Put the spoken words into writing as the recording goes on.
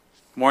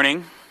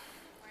Morning.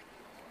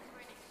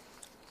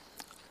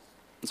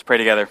 Let's pray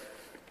together.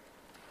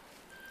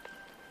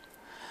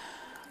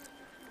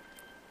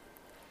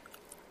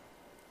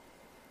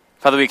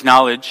 Father, we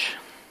acknowledge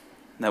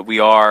that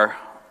we are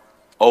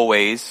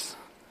always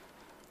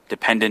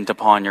dependent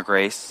upon your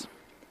grace.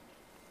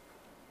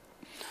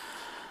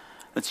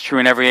 That's true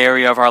in every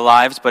area of our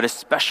lives, but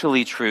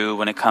especially true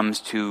when it comes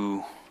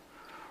to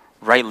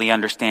rightly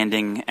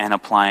understanding and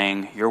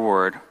applying your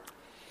word.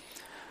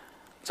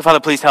 So, Father,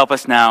 please help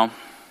us now.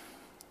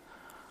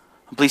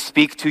 Please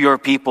speak to your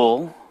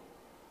people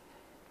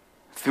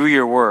through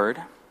your word,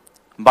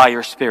 by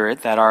your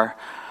Spirit, that our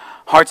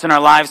hearts and our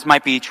lives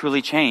might be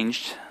truly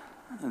changed,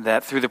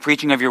 that through the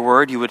preaching of your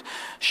word, you would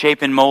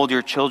shape and mold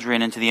your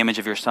children into the image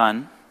of your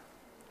Son.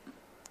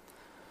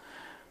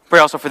 Pray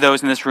also for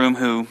those in this room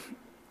who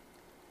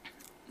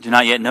do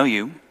not yet know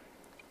you.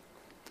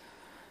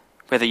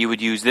 Pray that you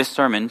would use this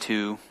sermon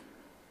to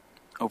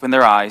open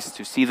their eyes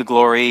to see the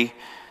glory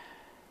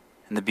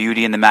and the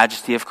beauty and the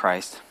majesty of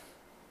Christ.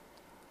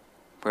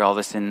 Pray all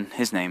this in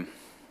his name.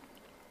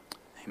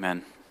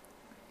 Amen.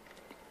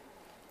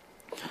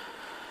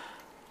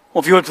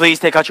 Well, if you would please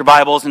take out your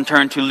Bibles and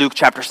turn to Luke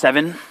chapter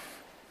 7.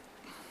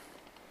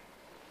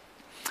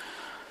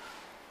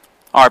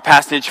 Our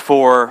passage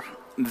for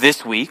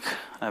this week,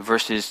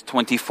 verses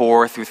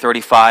 24 through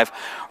 35,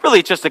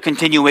 really just a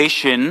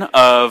continuation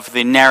of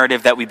the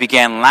narrative that we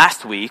began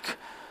last week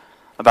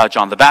about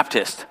John the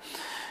Baptist.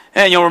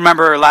 And you'll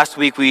remember last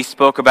week we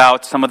spoke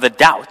about some of the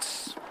doubts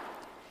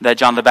that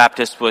John the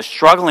Baptist was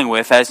struggling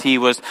with as he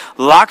was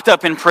locked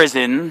up in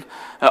prison.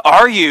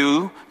 Are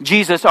you,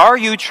 Jesus, are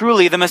you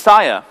truly the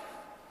Messiah?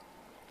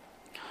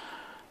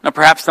 Now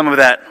perhaps some of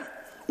that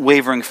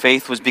wavering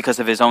faith was because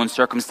of his own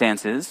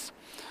circumstances.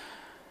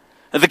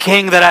 The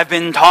king that I've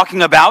been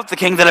talking about, the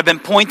king that I've been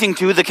pointing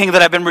to, the king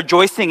that I've been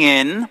rejoicing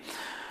in,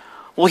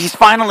 well, he's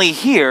finally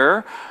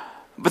here,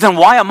 but then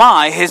why am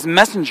I, his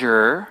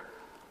messenger,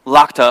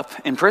 locked up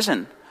in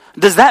prison?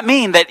 Does that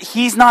mean that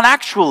he's not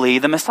actually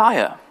the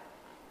Messiah?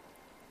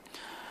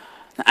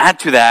 Add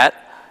to that,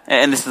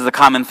 and this is a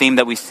common theme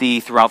that we see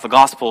throughout the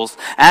Gospels,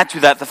 add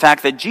to that the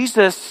fact that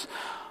Jesus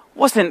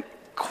wasn't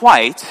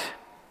quite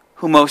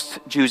who most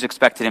Jews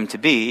expected him to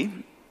be.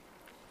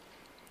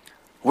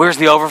 Where's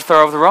the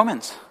overthrow of the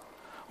Romans?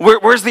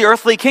 Where's the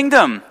earthly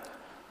kingdom?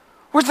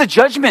 Where's the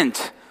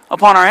judgment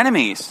upon our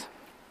enemies?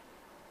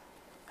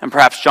 And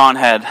perhaps John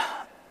had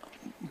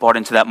bought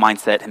into that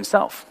mindset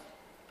himself.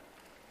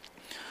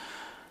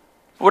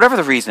 Whatever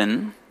the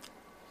reason,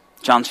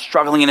 John's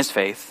struggling in his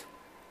faith.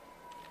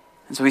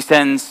 And so he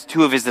sends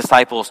two of his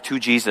disciples to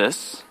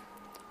Jesus,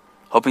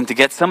 hoping to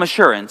get some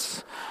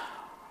assurance.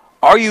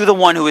 Are you the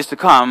one who is to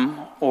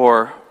come,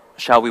 or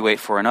shall we wait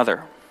for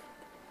another?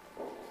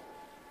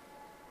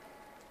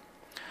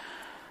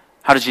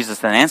 How does Jesus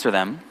then answer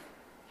them?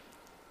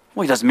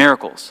 Well, he does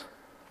miracles.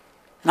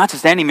 Not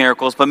just any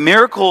miracles, but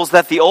miracles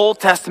that the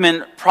Old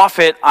Testament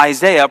prophet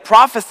Isaiah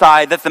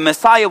prophesied that the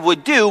Messiah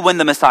would do when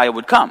the Messiah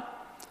would come.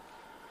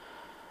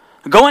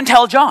 Go and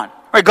tell John.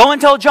 Right? Go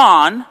and tell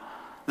John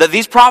that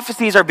these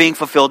prophecies are being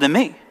fulfilled in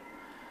me.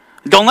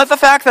 Don't let the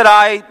fact that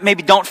I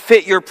maybe don't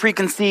fit your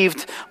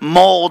preconceived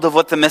mold of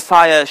what the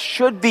Messiah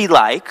should be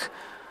like,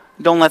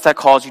 don't let that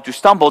cause you to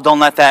stumble. Don't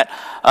let that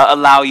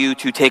allow you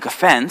to take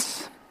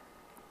offense.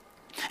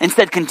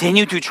 Instead,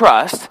 continue to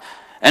trust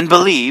and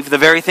believe the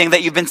very thing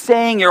that you've been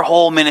saying your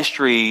whole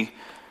ministry,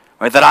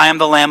 right? That I am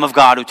the Lamb of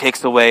God who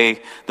takes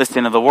away the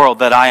sin of the world,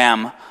 that I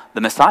am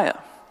the Messiah.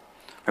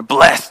 Right?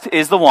 Blessed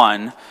is the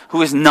one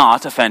who is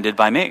not offended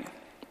by me.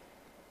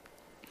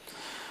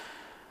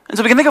 And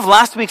so we can think of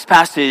last week's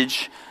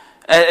passage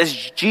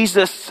as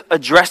Jesus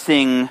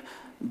addressing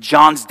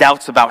John's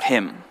doubts about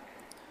him.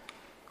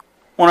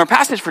 Well, in our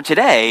passage for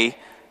today,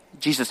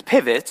 Jesus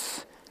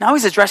pivots. Now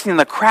he's addressing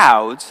the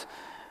crowds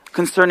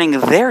concerning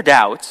their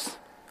doubts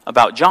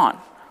about John.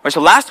 Right, so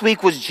last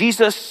week was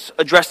Jesus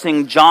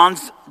addressing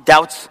John's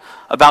doubts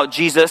about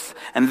Jesus,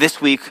 and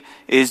this week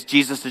is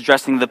Jesus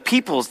addressing the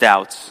people's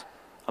doubts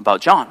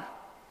about John.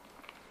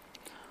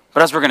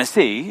 But as we're going to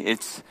see,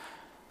 it's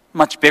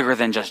much bigger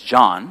than just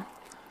John.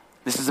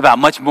 This is about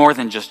much more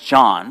than just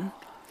John.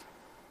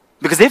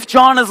 Because if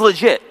John is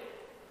legit,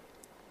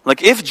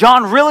 like if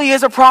John really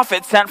is a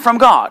prophet sent from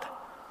God,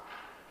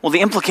 well,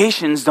 the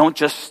implications don't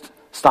just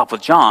stop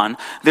with John.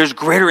 There's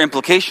greater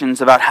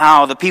implications about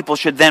how the people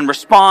should then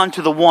respond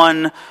to the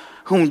one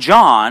whom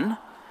John,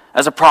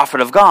 as a prophet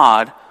of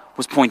God,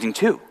 was pointing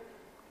to.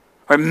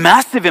 Right?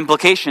 Massive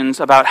implications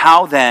about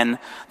how then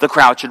the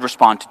crowd should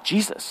respond to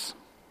Jesus.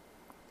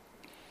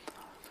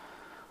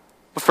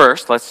 But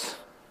first, let's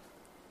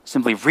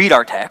simply read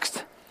our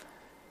text.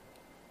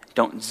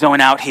 Don't zone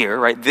out here,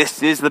 right?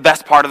 This is the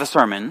best part of the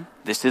sermon.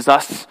 This is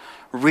us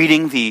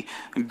reading the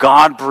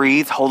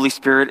God-breathed, Holy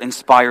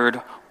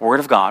Spirit-inspired Word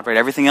of God, right?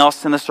 Everything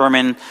else in the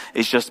sermon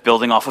is just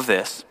building off of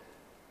this.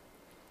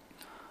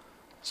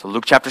 So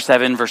Luke chapter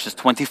 7, verses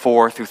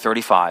 24 through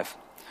 35.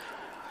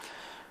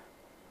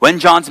 When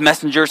John's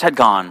messengers had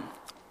gone,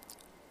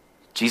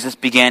 Jesus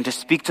began to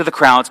speak to the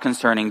crowds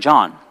concerning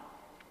John.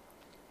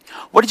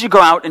 What did you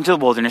go out into the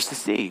wilderness to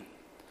see?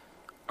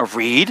 A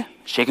reed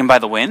shaken by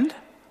the wind?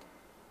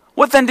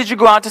 What then did you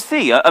go out to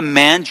see? A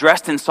man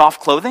dressed in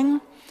soft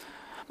clothing?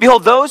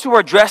 Behold, those who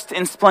are dressed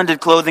in splendid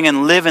clothing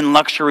and live in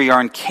luxury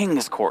are in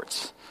king's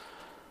courts.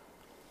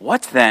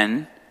 What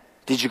then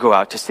did you go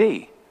out to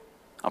see?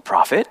 A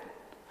prophet?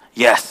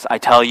 Yes, I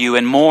tell you,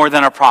 and more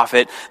than a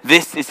prophet.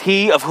 This is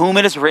he of whom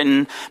it is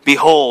written,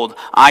 Behold,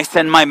 I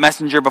send my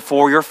messenger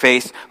before your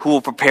face, who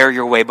will prepare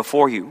your way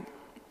before you.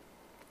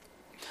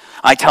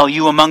 I tell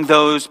you, among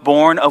those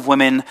born of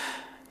women,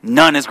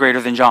 none is greater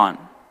than John.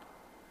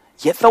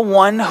 Yet the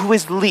one who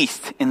is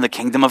least in the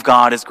kingdom of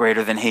God is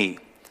greater than he.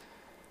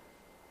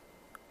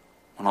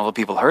 When all the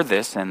people heard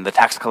this, and the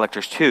tax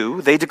collectors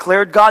too, they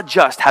declared God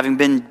just, having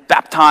been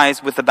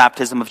baptized with the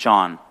baptism of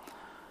John.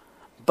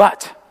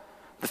 But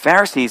the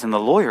Pharisees and the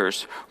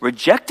lawyers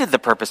rejected the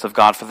purpose of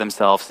God for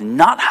themselves,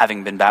 not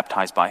having been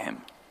baptized by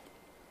him.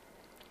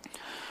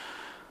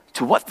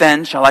 To what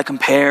then shall I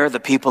compare the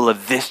people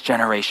of this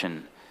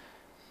generation?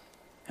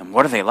 And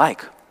what are they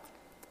like?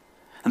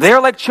 They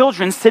are like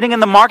children sitting in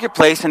the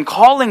marketplace and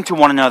calling to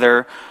one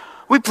another,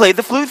 We played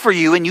the flute for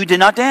you, and you did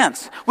not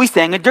dance. We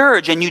sang a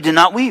dirge, and you did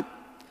not weep.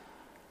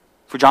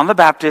 For John the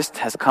Baptist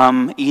has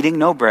come eating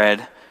no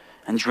bread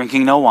and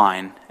drinking no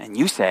wine, and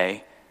you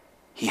say,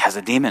 He has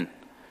a demon.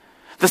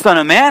 The Son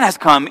of Man has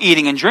come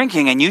eating and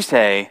drinking, and you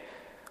say,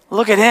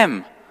 Look at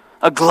him,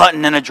 a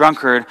glutton and a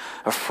drunkard,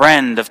 a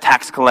friend of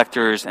tax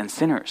collectors and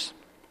sinners.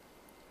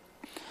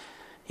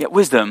 Yet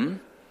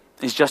wisdom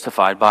is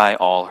justified by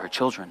all her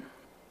children.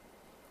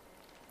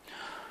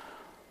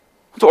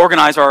 To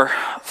organize our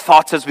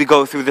thoughts as we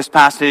go through this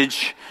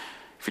passage,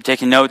 if you're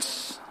taking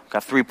notes, I've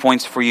got 3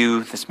 points for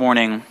you this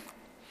morning.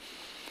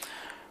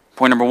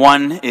 Point number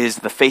 1 is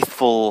the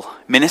faithful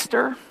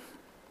minister.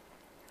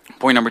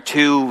 Point number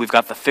 2, we've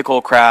got the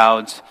fickle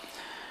crowds.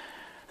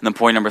 And then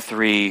point number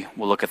 3,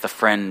 we'll look at the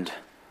friend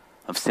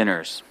of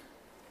sinners.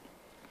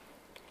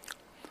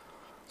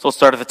 So we'll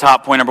start at the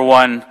top. Point number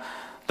 1,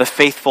 the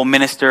faithful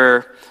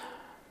minister.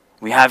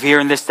 We have here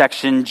in this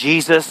section,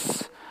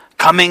 Jesus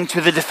coming to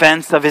the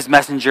defense of his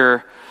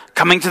messenger,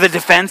 coming to the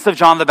defense of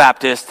John the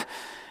Baptist,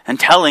 and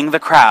telling the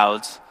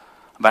crowds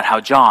about how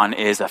John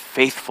is a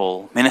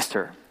faithful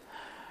minister.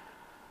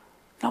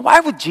 Now,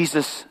 why would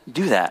Jesus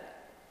do that?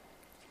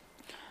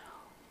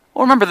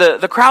 Well, remember,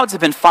 the crowds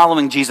have been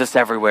following Jesus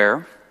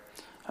everywhere.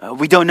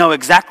 We don't know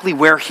exactly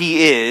where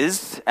he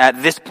is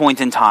at this point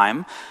in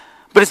time,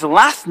 but his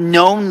last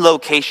known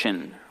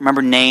location,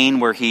 remember Nain,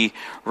 where he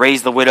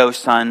raised the widow's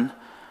son?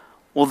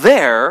 Well,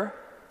 there,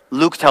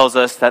 Luke tells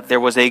us that there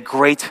was a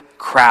great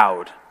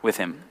crowd with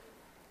him.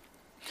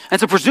 And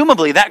so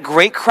presumably that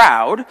great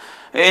crowd,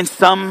 in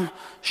some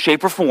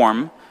shape or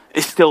form,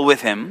 is still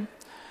with him.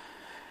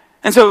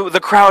 And so the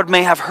crowd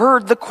may have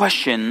heard the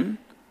question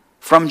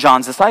from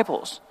John's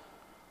disciples.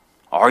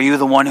 Are you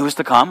the one who is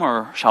to come,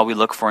 or shall we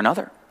look for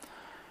another?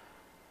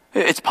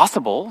 It's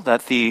possible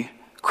that the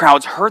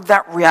crowds heard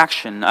that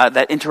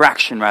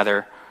interaction,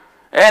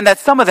 and that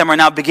some of them are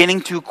now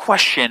beginning to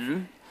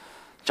question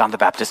John the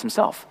Baptist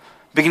himself,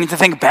 beginning to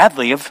think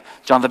badly of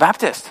John the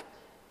Baptist.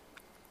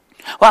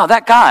 Wow,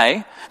 that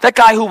guy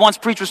who once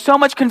preached with so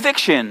much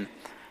conviction,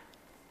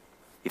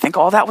 you think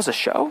all that was a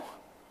show?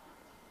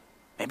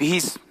 Maybe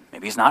he's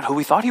not who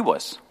we thought he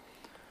was.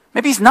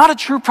 Maybe he's not a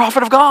true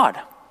prophet of God.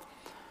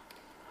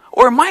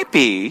 Or it might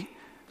be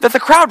that the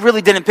crowd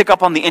really didn't pick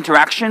up on the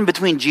interaction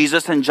between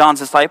Jesus and John's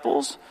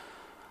disciples,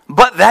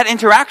 but that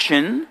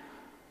interaction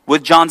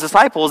with John's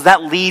disciples,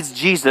 that leads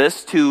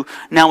Jesus to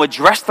now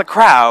address the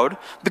crowd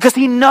because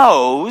he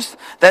knows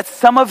that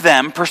some of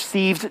them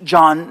perceived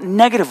John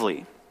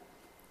negatively.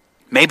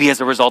 Maybe as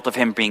a result of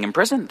him being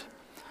imprisoned.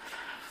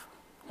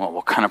 Well,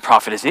 what kind of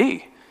prophet is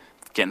he?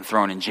 Getting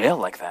thrown in jail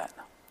like that.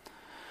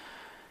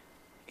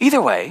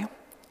 Either way,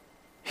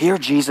 here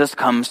Jesus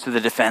comes to the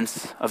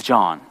defense of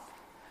John.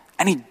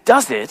 And he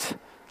does it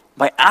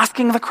by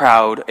asking the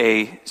crowd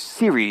a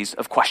series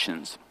of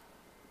questions.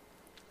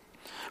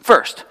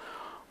 First,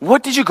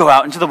 what did you go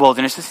out into the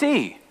wilderness to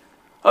see?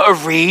 A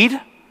reed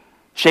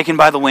shaken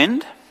by the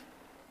wind?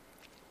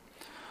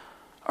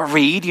 A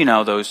reed,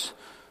 those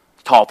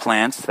tall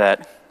plants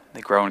that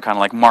they grow in kind of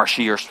like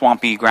marshy or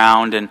swampy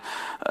ground. And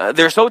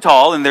they're so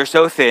tall and they're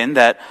so thin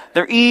that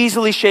they're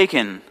easily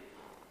shaken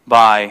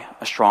by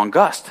a strong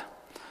gust.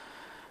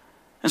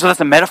 And so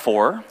that's a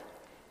metaphor,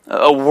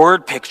 a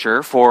word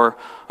picture for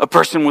a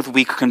person with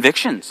weak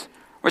convictions,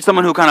 or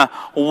someone who kind of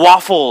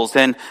waffles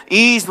and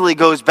easily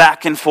goes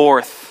back and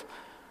forth,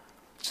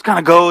 just kind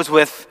of goes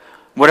with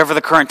whatever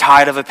the current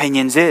tide of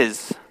opinions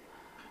is.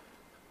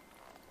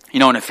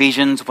 In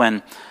Ephesians,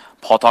 when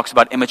Paul talks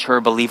about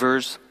immature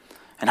believers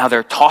and how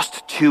they're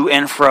tossed to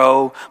and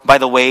fro by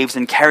the waves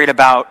and carried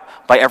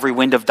about by every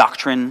wind of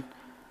doctrine,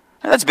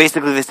 that's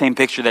basically the same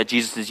picture that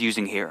Jesus is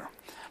using here.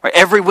 Right?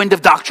 Every wind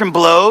of doctrine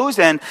blows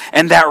and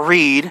that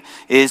reed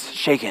is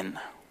shaken.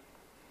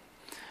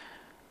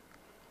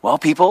 Well,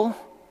 people,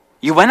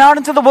 you went out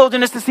into the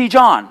wilderness to see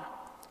John.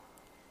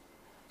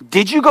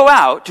 Did you go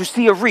out to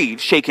see a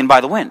reed shaken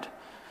by the wind?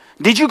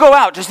 Did you go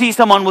out to see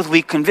someone with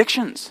weak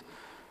convictions?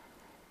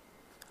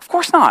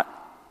 course not.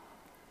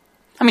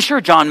 I mean,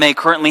 sure, John may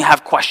currently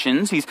have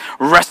questions he's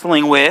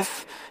wrestling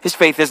with. His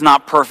faith is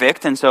not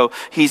perfect, and so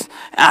he's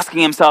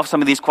asking himself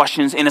some of these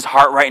questions in his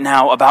heart right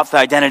now about the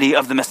identity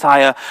of the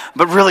Messiah.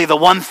 But really, the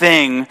one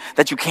thing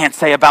that you can't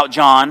say about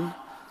John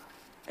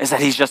is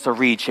that he's just a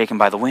reed shaken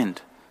by the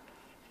wind.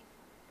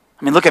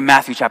 I mean, look at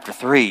Matthew chapter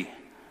 3.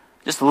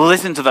 Just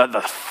listen to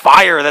the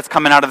fire that's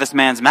coming out of this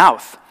man's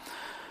mouth.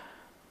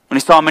 When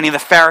he saw many of the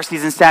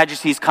Pharisees and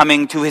Sadducees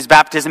coming to his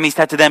baptism, he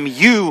said to them,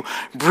 "You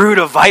brood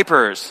of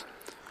vipers,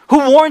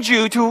 who warned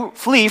you to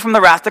flee from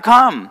the wrath to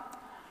come?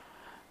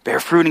 Bear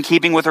fruit in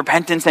keeping with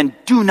repentance, and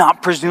do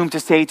not presume to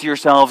say to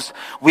yourselves,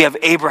 'We have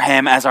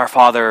Abraham as our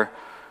father.'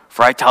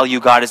 For I tell you,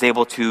 God is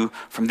able to,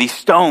 from these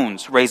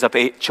stones, raise up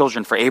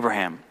children for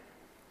Abraham.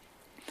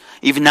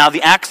 Even now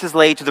the axe is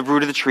laid to the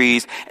root of the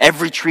trees.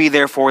 Every tree,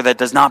 therefore, that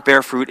does not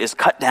bear fruit is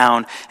cut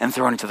down and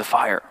thrown into the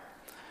fire."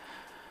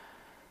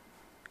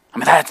 I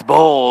mean, that's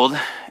bold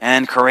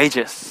and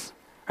courageous.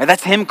 Right?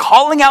 That's him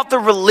calling out the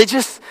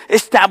religious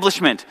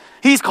establishment.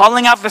 He's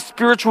calling out the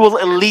spiritual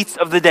elites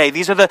of the day.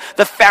 These are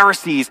the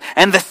Pharisees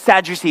and the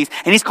Sadducees.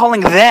 And he's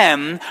calling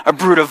them a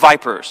brood of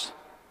vipers.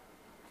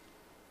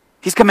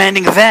 He's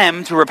commanding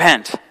them to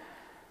repent.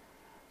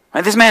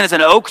 Right? This man is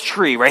an oak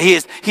tree, right? He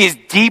is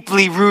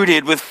deeply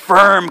rooted with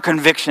firm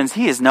convictions.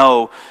 He's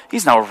no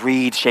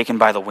reed shaken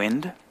by the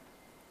wind.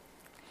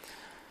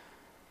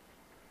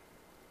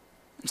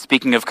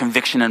 Speaking of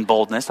conviction and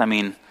boldness, I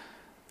mean,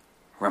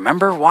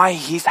 remember why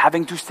he's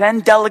having to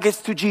send delegates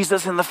to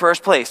Jesus in the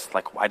first place.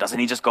 Like, why doesn't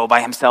he just go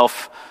by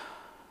himself?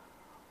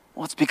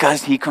 Well, it's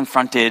because he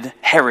confronted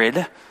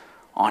Herod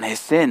on his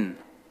sin.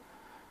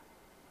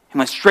 He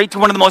went straight to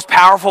one of the most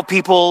powerful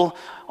people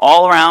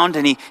all around,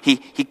 and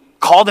he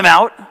called him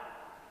out,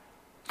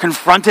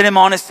 confronted him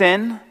on his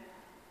sin,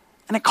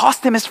 and it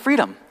cost him his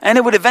freedom, and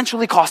it would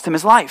eventually cost him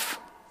his life.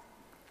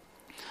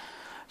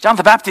 John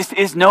the Baptist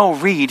is no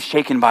reed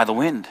shaken by the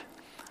wind.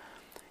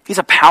 He's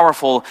a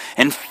powerful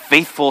and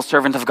faithful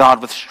servant of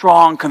God with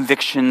strong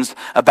convictions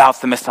about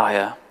the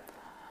Messiah.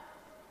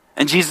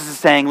 And Jesus is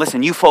saying,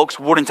 listen, you folks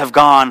wouldn't have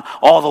gone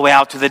all the way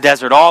out to the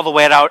desert, all the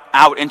way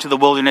out into the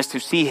wilderness to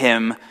see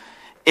him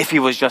if he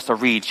was just a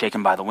reed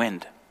shaken by the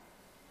wind.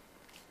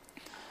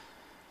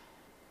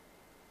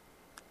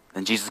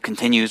 Then Jesus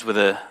continues with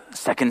a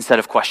second set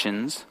of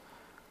questions.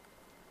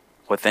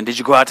 What then did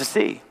you go out to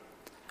see?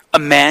 A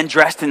man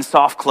dressed in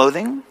soft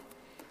clothing?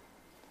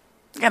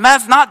 Again,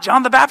 that's not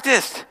John the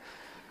Baptist.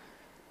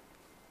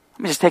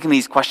 I'm just taking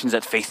these questions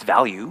at face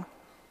value.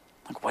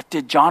 Like, what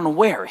did John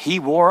wear? He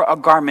wore a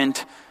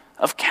garment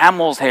of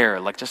camel's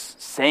hair. Like,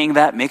 just saying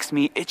that makes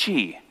me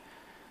itchy.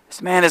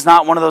 This man is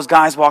not one of those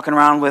guys walking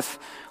around with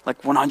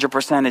like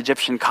 100%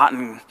 Egyptian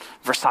cotton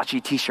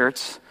Versace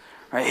t-shirts.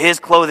 Right? His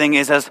clothing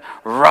is as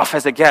rough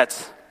as it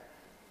gets.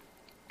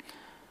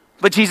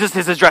 But Jesus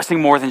is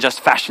addressing more than just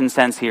fashion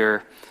sense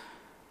here.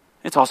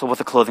 It's also what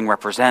the clothing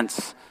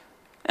represents.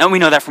 And we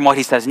know that from what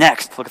he says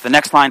next. Look at the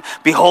next line.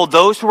 Behold,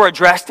 those who are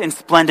dressed in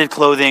splendid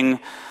clothing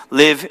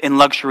live in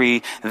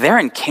luxury. They're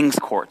in king's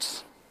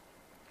courts.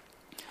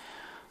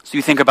 So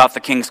you think about the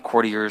king's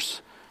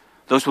courtiers,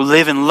 those who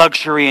live in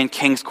luxury in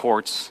king's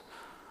courts.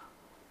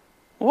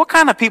 What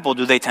kind of people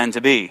do they tend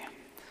to be?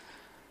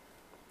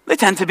 They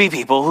tend to be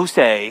people who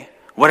say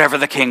whatever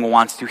the king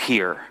wants to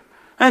hear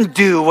and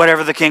do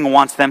whatever the king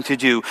wants them to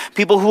do.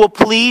 People who will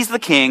please the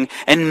king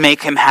and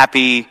make him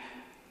happy.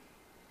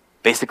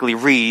 Basically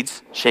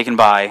reeds shaken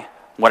by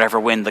whatever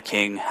wind the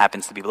king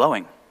happens to be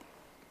blowing.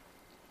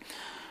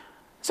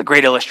 It's a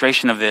great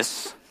illustration of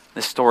this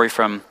story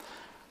from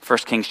 1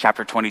 Kings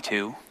chapter 22.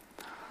 You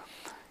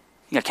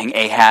got King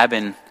Ahab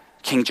and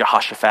King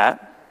Jehoshaphat.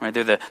 Right?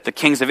 They're the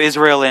kings of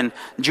Israel and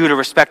Judah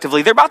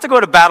respectively. They're about to go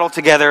to battle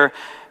together.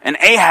 And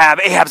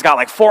Ahab's got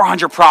like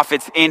 400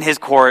 prophets in his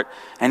court.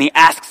 And he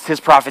asks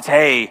his prophets,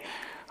 hey,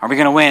 are we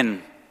going to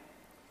win?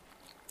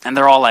 And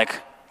they're all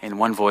like, in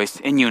one voice,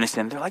 in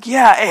unison, they're like,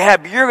 yeah,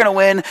 Ahab, you're going to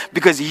win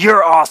because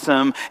you're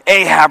awesome.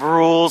 Ahab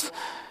rules.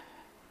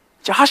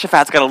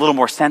 Jehoshaphat's got a little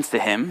more sense to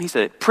him. He's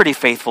a pretty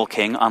faithful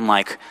king,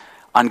 unlike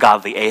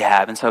ungodly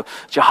Ahab. And so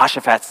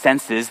Jehoshaphat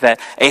senses that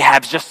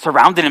Ahab's just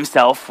surrounded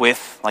himself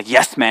with like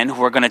yes men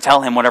who are going to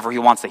tell him whatever he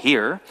wants to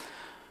hear.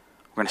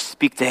 We're going to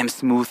speak to him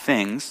smooth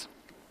things.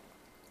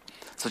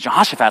 So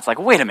Jehoshaphat's like,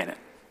 wait a minute.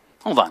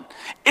 Hold on.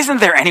 Isn't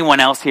there anyone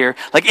else here?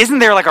 Like, isn't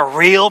there like a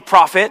real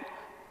prophet?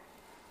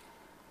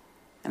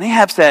 And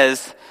Ahab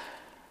says,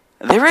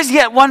 there is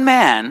yet one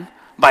man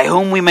by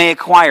whom we may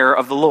acquire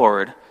of the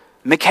Lord,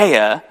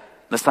 Micaiah,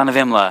 the son of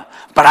Imlah.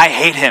 But I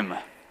hate him.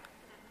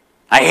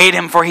 I hate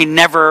him, for he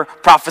never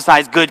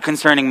prophesies good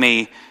concerning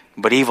me,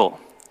 but evil.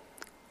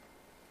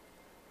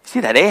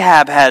 See that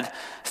Ahab had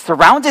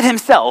surrounded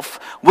himself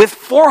with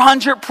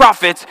 400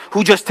 prophets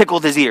who just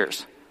tickled his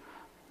ears.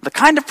 The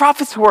kind of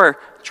prophets who are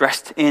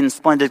dressed in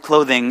splendid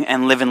clothing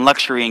and live in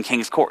luxury in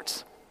king's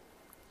courts.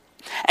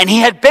 And he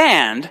had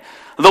banned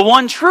the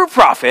one true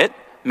prophet,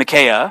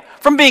 Micaiah,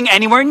 from being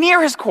anywhere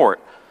near his court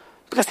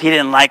because he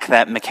didn't like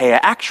that Micaiah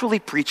actually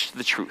preached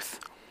the truth.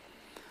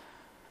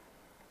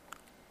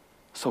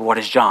 So what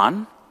is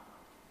John?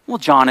 Well,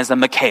 John is a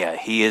Micaiah.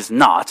 He is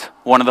not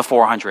one of the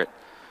 400.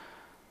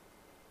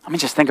 I mean,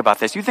 just think about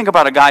this. You think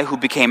about a guy who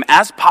became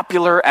as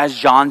popular as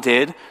John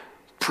did,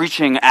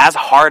 preaching as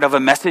hard of a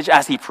message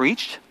as he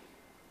preached.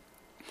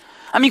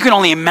 I mean, you can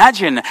only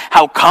imagine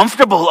how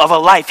comfortable of a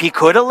life he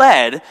could have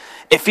led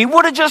if he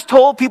would have just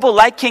told people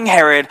like King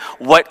Herod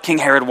what King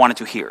Herod wanted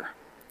to hear.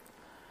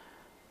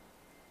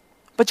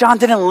 But John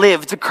didn't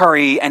live to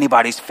curry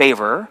anybody's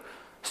favor,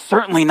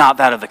 certainly not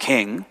that of the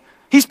king.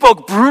 He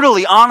spoke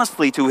brutally,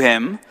 honestly to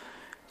him,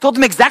 told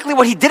him exactly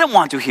what he didn't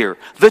want to hear,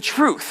 the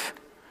truth.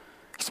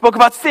 He spoke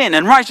about sin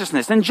and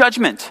righteousness and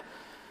judgment.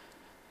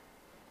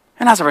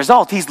 And as a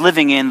result, he's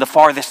living in the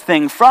farthest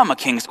thing from a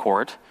king's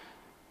court.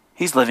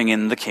 He's living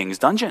in the king's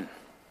dungeon.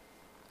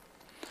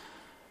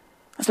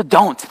 And so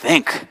don't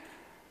think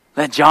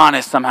that John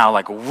is somehow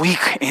like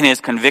weak in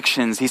his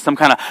convictions. He's some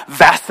kind of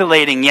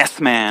vacillating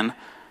yes man.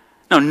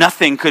 No,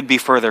 nothing could be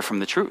further from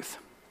the truth.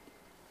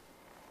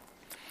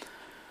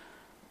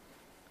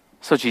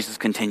 So Jesus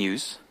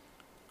continues,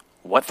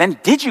 what then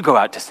did you go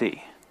out to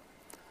see?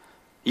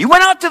 You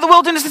went out to the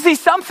wilderness to see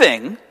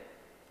something,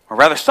 or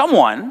rather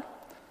someone.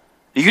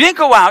 You didn't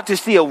go out to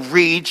see a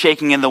reed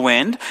shaking in the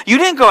wind. You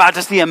didn't go out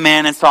to see a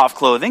man in soft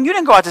clothing. You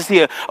didn't go out to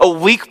see a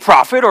weak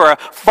prophet or a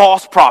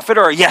false prophet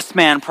or a yes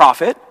man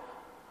prophet.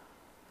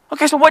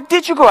 Okay, so what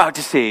did you go out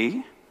to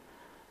see?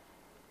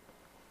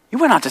 You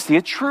went out to see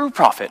a true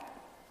prophet.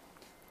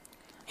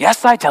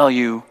 Yes, I tell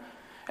you,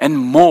 and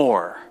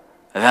more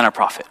than a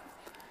prophet.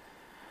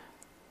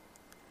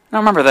 Now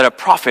remember that a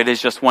prophet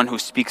is just one who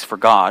speaks for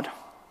God,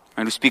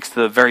 and who speaks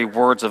the very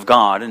words of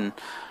God. And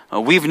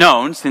we've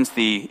known since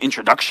the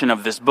introduction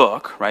of this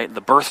book, right,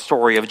 the birth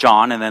story of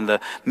John and then the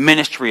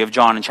ministry of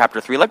John in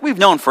chapter 3, like we've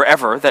known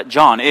forever that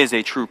John is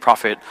a true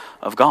prophet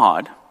of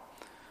God.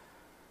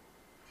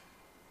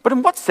 But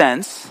in what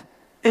sense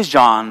is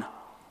John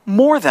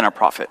more than a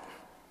prophet?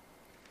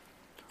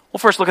 Well,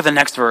 first look at the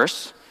next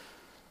verse.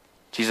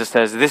 Jesus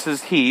says, this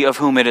is he of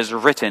whom it is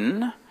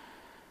written.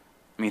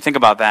 I mean, think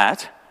about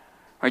that.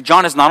 Right?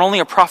 John is not only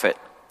a prophet,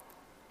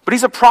 but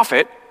he's a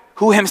prophet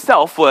who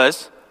himself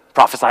was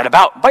prophesied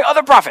about by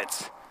other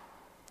prophets.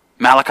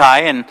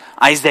 Malachi and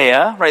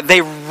Isaiah, right? They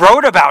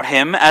wrote about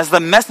him as the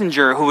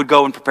messenger who would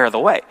go and prepare the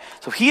way.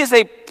 So he is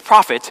a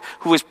prophet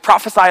who is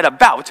prophesied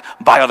about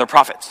by other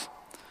prophets.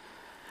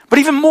 But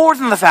even more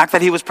than the fact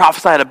that he was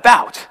prophesied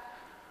about,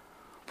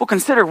 we'll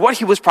consider what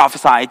he was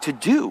prophesied to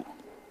do.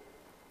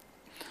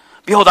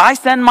 Behold, I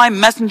send my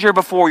messenger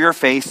before your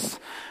face,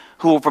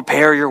 who will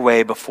prepare your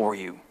way before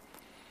you.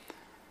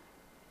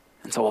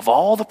 And so of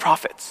all the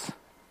prophets,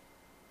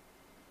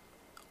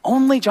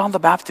 only John the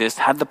Baptist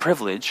had the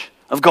privilege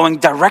of going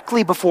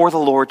directly before the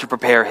Lord to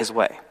prepare his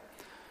way.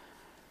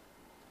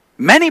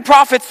 Many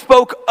prophets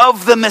spoke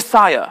of the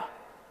Messiah.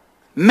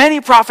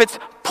 Many prophets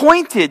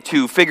pointed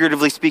to,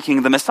 figuratively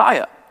speaking, the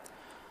Messiah.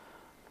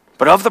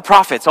 But of the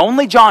prophets,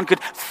 only John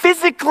could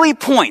physically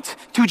point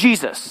to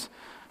Jesus.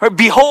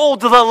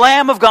 Behold the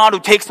Lamb of God who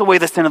takes away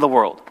the sin of the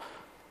world.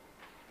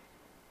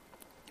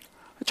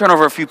 Turn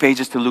over a few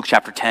pages to Luke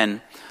chapter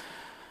 10.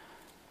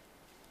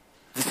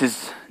 This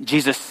is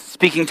Jesus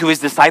speaking to his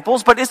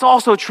disciples, but it's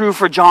also true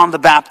for John the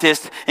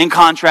Baptist in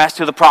contrast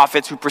to the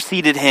prophets who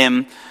preceded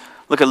him.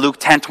 Look at Luke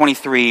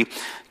 10:23.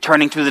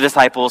 Turning to the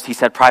disciples, he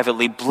said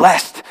privately,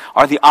 blessed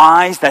are the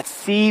eyes that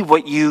see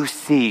what you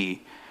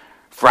see.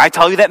 For I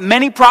tell you that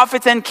many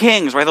prophets and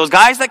kings, right, those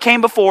guys that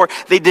came before,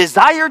 they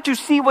desired to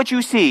see what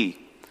you see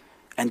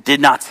and did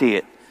not see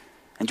it,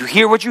 and to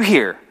hear what you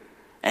hear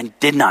and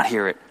did not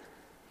hear it.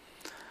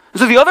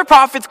 So the other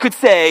prophets could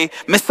say,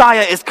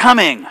 Messiah is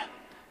coming,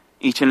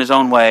 each in his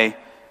own way.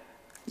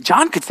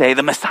 John could say,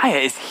 the Messiah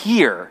is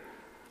here.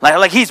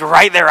 Like he's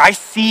right there, I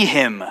see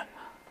him.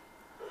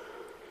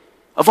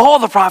 Of all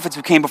the prophets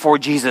who came before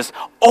Jesus,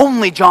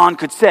 only John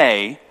could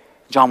say,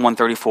 John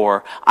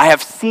 1:34, I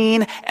have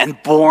seen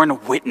and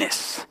borne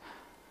witness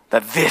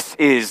that this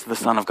is the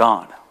Son of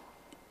God.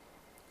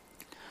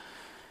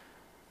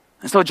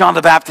 And so John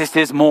the Baptist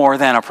is more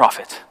than a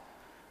prophet.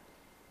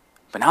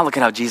 But now look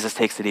at how Jesus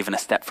takes it even a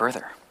step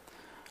further.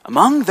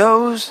 Among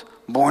those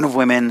born of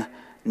women,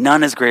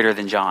 none is greater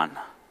than John.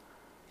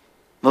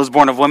 Those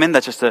born of women,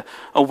 that's just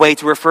a way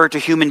to refer to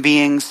human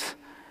beings.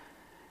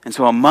 And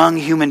so among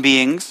human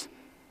beings,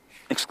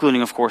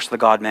 excluding, of course, the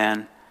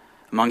God-man,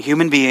 among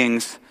human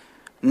beings,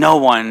 no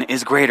one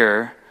is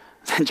greater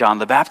than John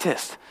the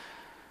Baptist.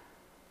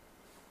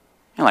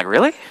 You're like,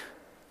 really?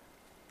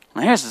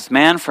 Well, here's this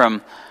man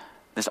from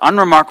this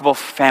unremarkable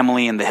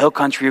family in the hill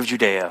country of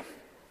Judea.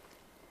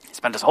 He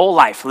spent his whole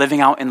life living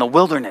out in the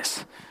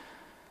wilderness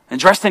and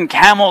dressed in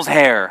camel's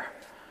hair.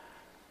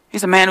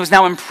 He's a man who's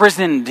now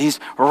imprisoned. He's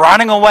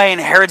rotting away in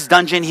Herod's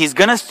dungeon. He's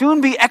going to soon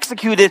be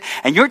executed.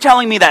 And you're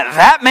telling me that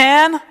that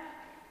man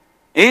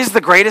is the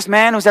greatest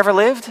man who's ever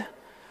lived?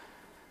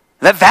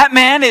 That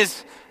man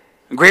is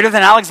greater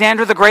than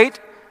Alexander the Great,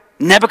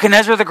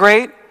 Nebuchadnezzar the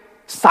Great,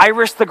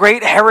 Cyrus the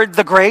Great, Herod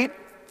the Great?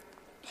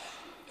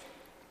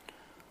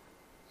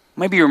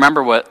 Maybe you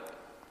remember what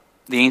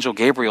the angel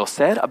Gabriel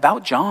said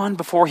about John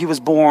before he was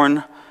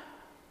born,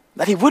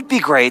 that he would be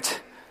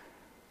great,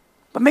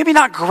 but maybe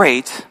not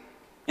great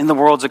in the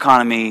world's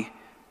economy,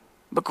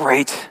 but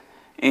great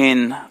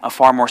in a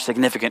far more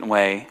significant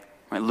way.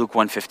 Right? Luke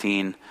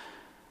 1:15.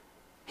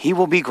 He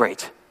will be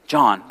great.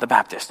 John the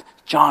Baptist.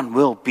 John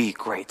will be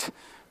great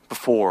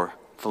before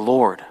the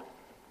Lord.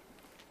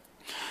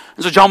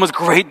 And so John was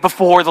great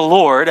before the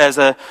Lord as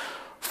a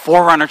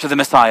forerunner to the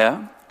Messiah.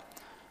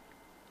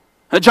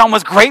 John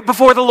was great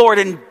before the Lord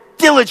in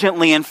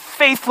diligently and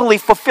faithfully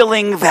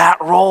fulfilling that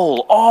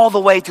role all the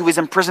way to his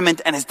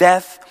imprisonment and his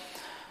death.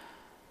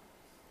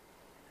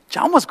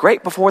 John was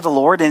great before the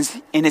Lord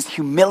in his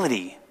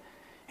humility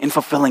in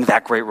fulfilling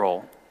that great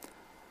role.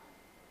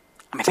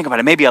 I mean, think about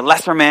it. Maybe a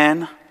lesser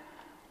man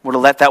would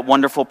have let that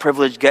wonderful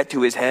privilege get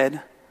to his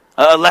head.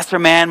 A lesser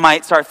man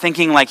might start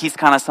thinking like he's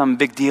kind of some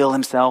big deal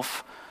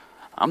himself.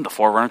 I'm the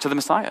forerunner to the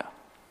Messiah.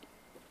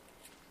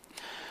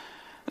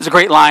 There's a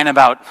great line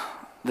about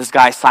this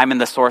guy, Simon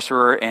the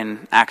sorcerer,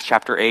 in Acts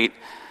chapter 8.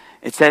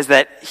 It says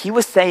that he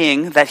was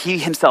saying that he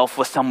himself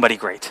was somebody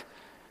great.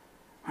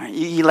 Right?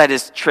 He let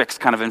his tricks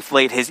kind of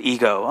inflate his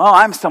ego. Oh,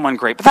 I'm someone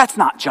great. But that's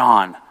not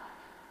John.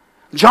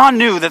 John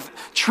knew that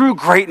true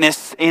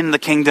greatness in the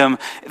kingdom,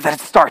 that it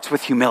starts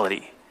with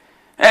humility.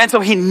 And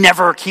so he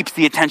never keeps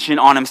the attention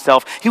on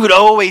himself. He would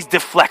always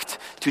deflect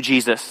to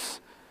Jesus.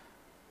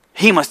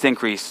 He must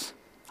increase.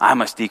 I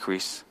must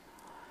decrease.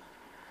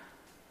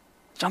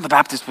 John the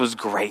Baptist was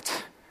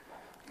great.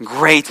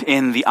 Great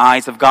in the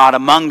eyes of God.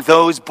 Among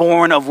those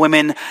born of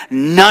women,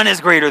 none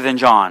is greater than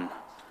John.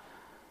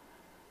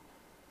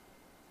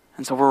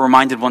 And so we're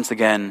reminded once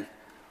again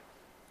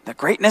that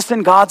greatness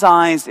in God's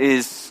eyes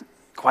is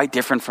quite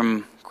different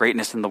from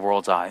greatness in the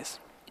world's eyes.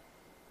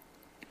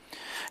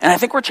 And I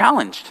think we're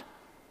challenged,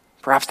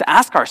 perhaps, to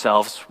ask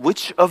ourselves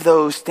which of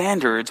those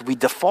standards we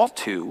default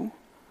to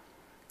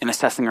in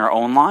assessing our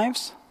own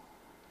lives,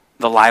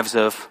 the lives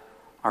of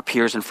our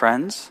peers and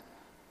friends,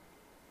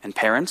 and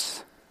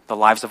parents, the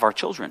lives of our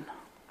children.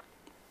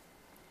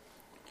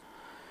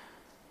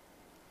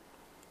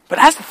 But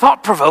as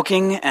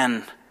thought-provoking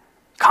and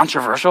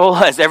controversial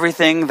as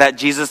everything that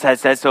Jesus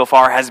has said so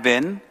far has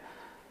been,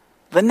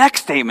 the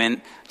next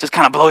statement just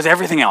kind of blows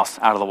everything else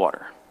out of the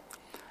water.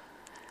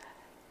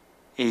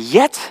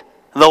 Yet,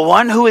 the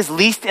one who is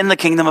least in the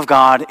kingdom of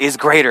God is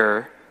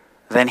greater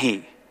than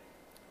he.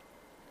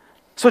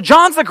 So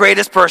John's the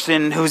greatest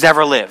person who's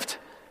ever lived.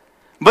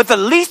 But the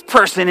least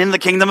person in the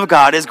kingdom of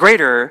God is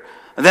greater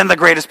than the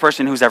greatest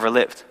person who's ever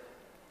lived.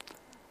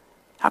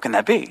 How can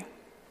that be?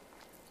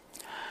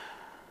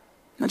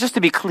 Now, just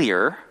to be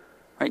clear,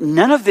 right,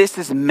 none of this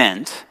is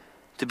meant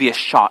to be a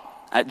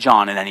shot at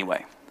John in any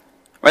way.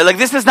 Right? Like,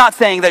 this is not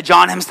saying that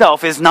John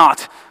himself is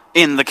not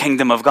in the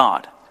kingdom of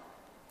God.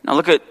 Now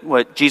look at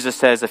what Jesus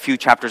says a few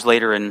chapters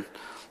later in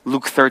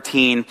Luke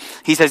 13.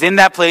 He says, in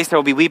that place there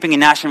will be weeping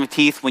and gnashing of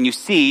teeth when you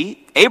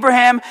see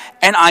Abraham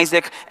and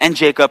Isaac and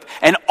Jacob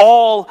and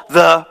all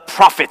the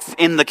prophets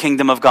in the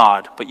kingdom of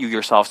God, but you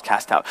yourselves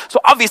cast out. So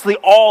obviously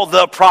all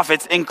the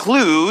prophets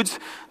includes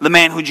the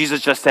man who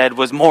Jesus just said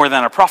was more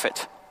than a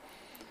prophet.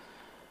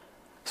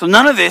 So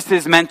none of this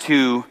is meant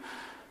to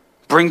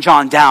bring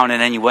John down in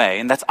any way,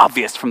 and that's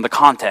obvious from the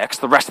context.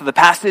 The rest of the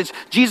passage,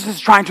 Jesus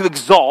is trying to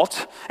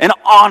exalt and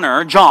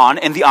honor John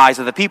in the eyes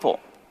of the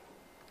people.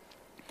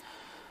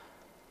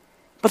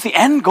 But the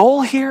end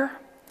goal here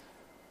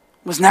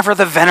was never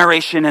the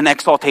veneration and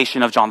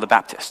exaltation of John the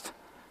Baptist.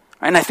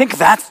 And I think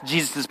that's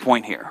Jesus'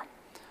 point here.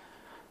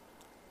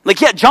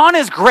 Like, yeah, John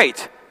is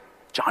great.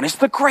 John is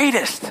the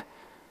greatest.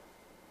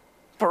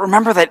 But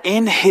remember that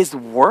in his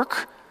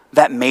work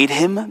that made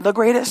him the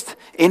greatest,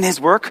 in his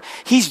work,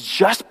 he's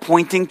just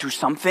pointing to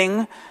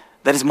something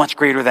that is much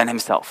greater than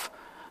himself.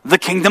 The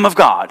kingdom of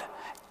God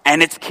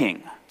and its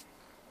king.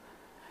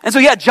 And so,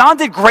 yeah, John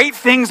did great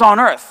things on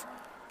earth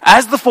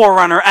as the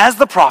forerunner, as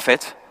the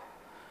prophet.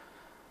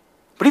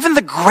 But even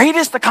the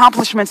greatest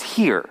accomplishments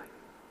here,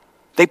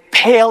 they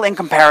pale in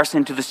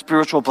comparison to the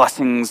spiritual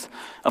blessings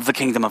of the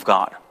kingdom of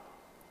God.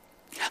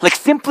 Like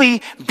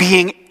simply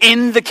being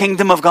in the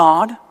kingdom of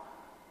God,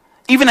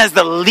 even as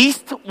the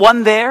least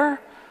one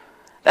there,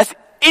 that's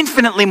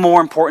infinitely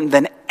more important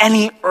than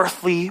any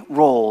earthly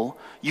role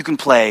you can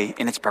play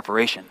in its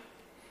preparation.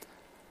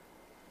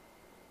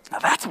 Now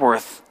that's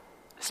worth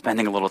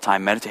spending a little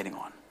time meditating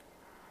on.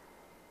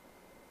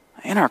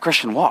 In our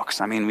Christian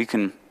walks, I mean, we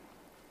can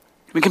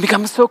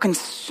become so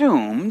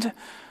consumed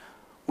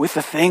with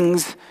the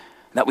things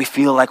that we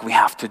feel like we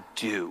have to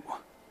do.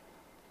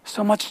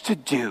 So much to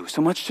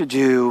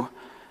do.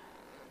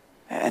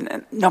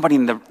 And nobody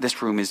in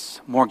this room is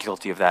more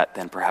guilty of that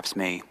than perhaps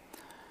me.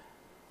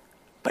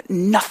 But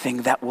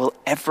nothing that we'll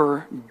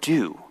ever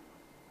do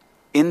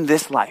in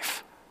this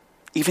life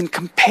even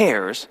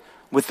compares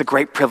with the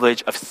great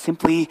privilege of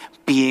simply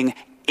being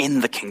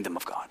in the kingdom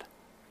of God.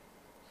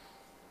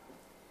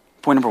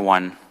 Point number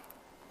 1,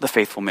 the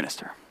faithful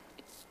minister.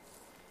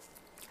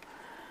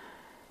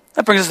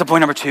 That brings us to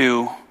point number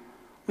 2.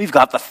 We've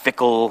got the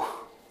fickle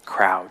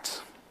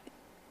crowds.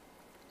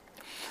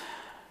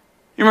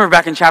 You remember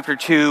back in chapter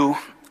 2,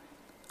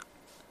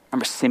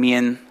 remember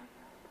Simeon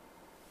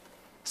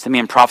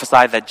Simeon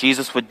prophesied that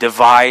Jesus would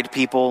divide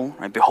people.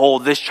 Right?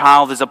 Behold, this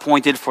child is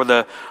appointed for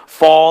the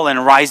fall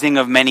and rising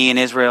of many in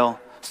Israel.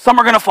 Some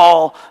are going to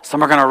fall,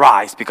 some are going to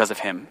rise because of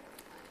him.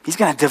 He's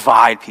going to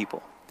divide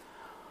people.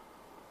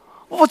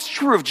 Well, what's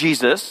true of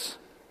Jesus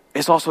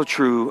is also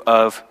true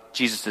of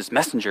Jesus'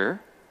 messenger.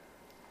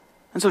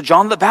 And so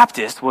John the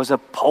Baptist was a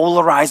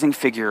polarizing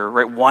figure,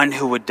 right? One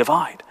who would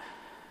divide.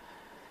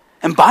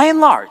 And by and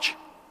large,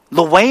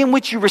 the way in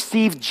which you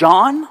received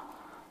John,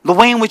 the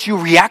way in which you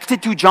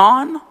reacted to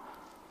John,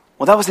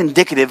 well, that was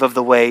indicative of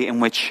the way in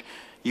which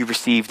you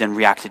received and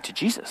reacted to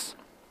Jesus.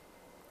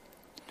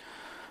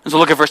 And so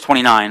look at verse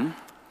 29.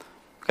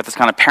 We've got this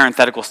kind of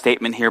parenthetical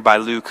statement here by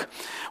Luke.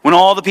 When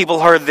all the people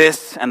heard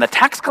this, and the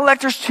tax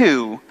collectors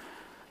too,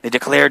 they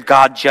declared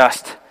God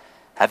just,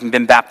 having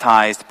been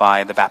baptized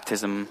by the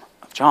baptism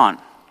of John.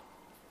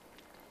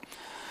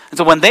 And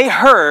so when they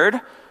heard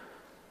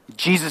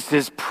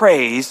Jesus'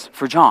 praise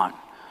for John,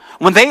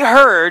 when they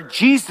heard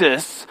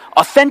Jesus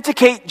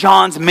authenticate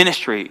John's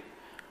ministry,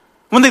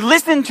 when they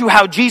listened to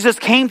how Jesus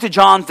came to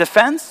John's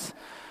defense,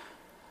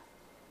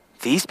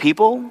 these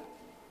people,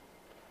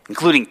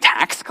 including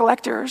tax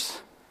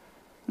collectors,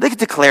 they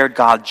declared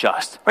God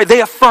just. Right?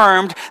 They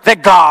affirmed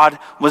that God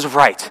was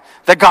right,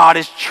 that God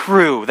is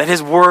true, that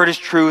his word is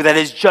true, that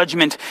his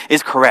judgment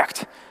is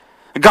correct.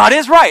 God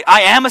is right.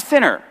 I am a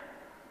sinner.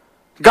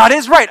 God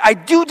is right. I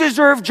do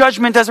deserve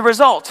judgment as a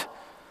result.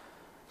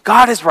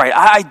 God is right.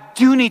 I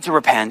do need to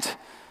repent.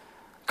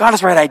 God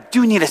is right. I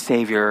do need a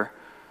Savior.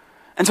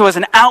 And so as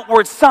an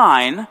outward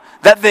sign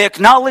that they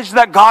acknowledge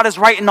that God is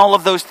right in all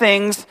of those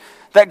things,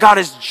 that God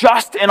is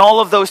just in all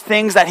of those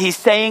things that he's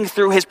saying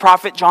through his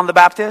prophet John the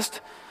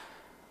Baptist,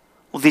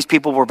 well, these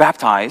people were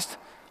baptized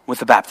with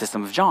the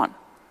baptism of John.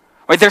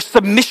 Right? Their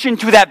submission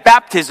to that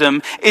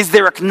baptism is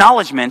their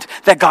acknowledgement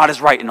that God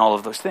is right in all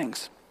of those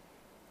things.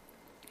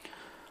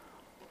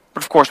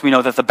 But of course, we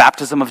know that the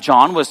baptism of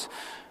John was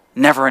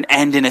never an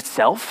end in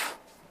itself.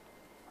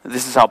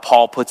 This is how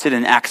Paul puts it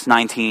in Acts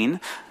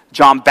 19.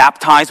 John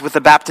baptized with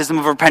the baptism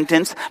of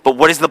repentance. But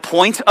what is the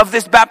point of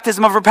this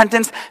baptism of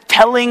repentance?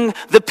 Telling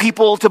the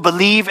people to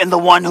believe in the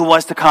one who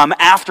was to come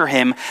after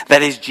him,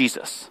 that is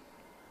Jesus.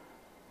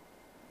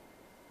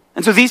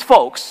 And so these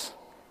folks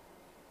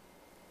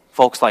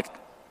like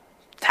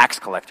tax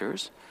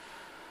collectors,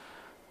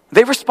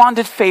 they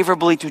responded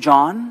favorably to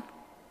John.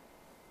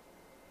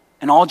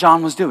 And all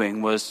John was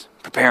doing was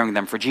preparing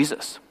them for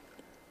Jesus.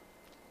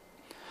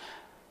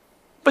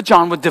 But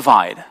John would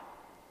divide.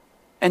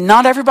 And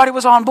not everybody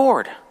was on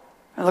board.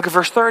 And look at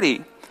verse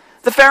 30.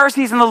 The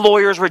Pharisees and the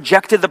lawyers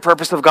rejected the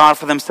purpose of God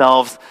for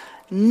themselves,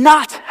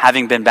 not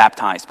having been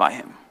baptized by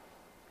him.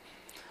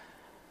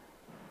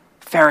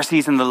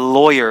 Pharisees and the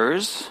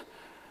lawyers,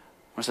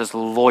 when it says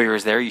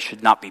lawyers there, you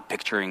should not be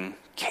picturing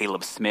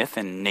Caleb Smith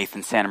and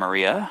Nathan Santa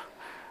Maria.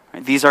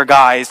 Right? These are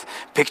guys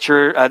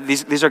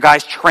these are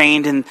guys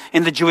trained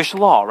in the Jewish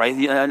law, right?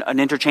 An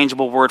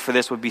interchangeable word for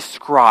this would be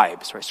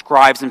scribes, right?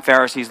 Scribes and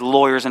Pharisees,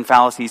 lawyers and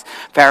Pharisees.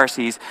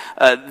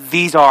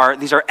 These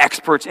are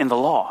experts in the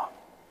law.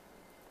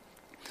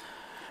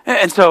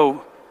 And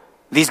so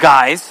these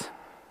guys,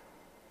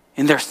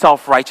 in their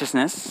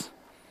self-righteousness,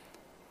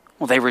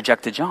 well, they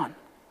rejected John.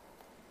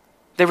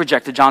 They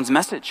rejected John's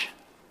message.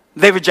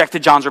 They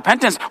rejected John's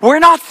repentance. We're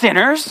not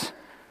sinners.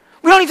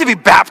 We don't need to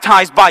be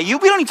baptized by you.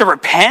 We don't need to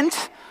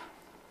repent.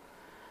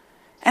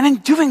 And in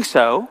doing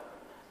so,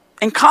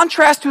 in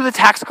contrast to the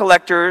tax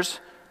collectors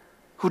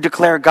who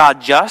declared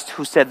God just,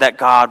 who said that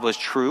God was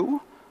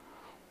true,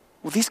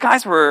 well, these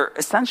guys were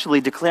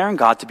essentially declaring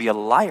God to be a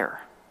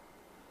liar.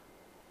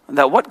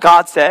 That what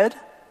God said,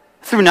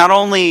 through not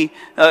only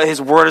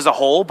his word as a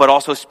whole, but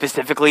also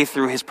specifically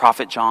through his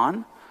prophet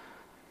John,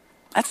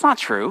 that's not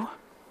true.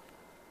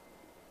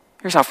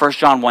 Here's how 1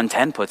 John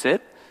 1:10 puts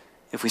it.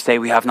 If we say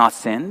we have not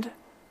sinned,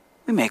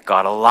 we make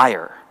God a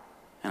liar,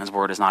 and his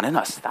word is not in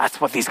us. That's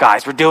what these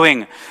guys were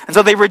doing. And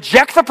so they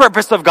reject the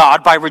purpose of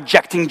God by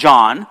rejecting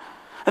John.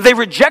 They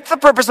reject the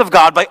purpose of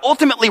God by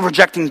ultimately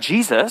rejecting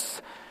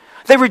Jesus.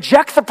 They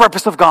reject the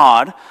purpose of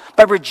God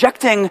by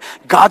rejecting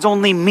God's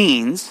only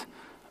means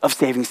of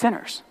saving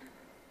sinners,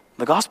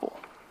 the gospel.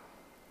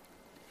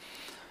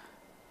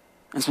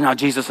 And so now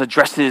Jesus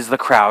addresses the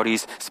crowd.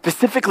 He's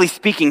specifically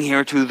speaking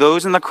here to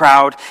those in the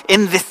crowd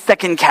in this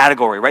second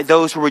category, right?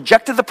 Those who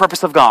rejected the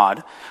purpose of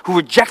God, who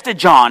rejected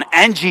John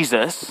and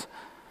Jesus.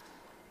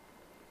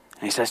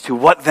 And he says, to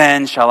what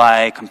then shall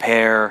I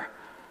compare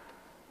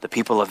the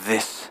people of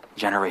this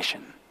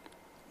generation?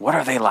 What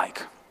are they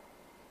like?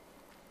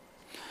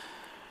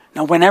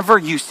 Now, whenever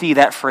you see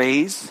that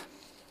phrase,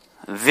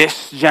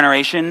 this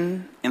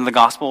generation, in the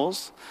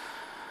Gospels,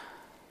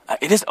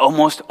 it is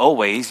almost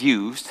always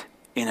used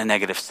in a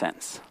negative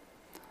sense.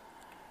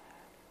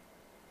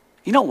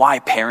 You know why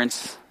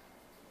parents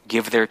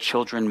give their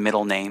children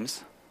middle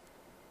names?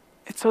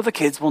 It's so the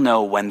kids will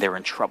know when they're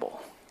in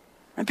trouble.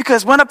 Right?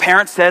 Because when a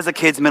parent says a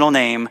kid's middle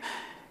name,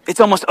 it's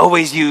almost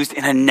always used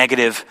in a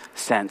negative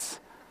sense.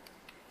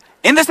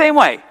 In the same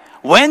way,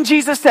 when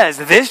Jesus says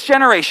this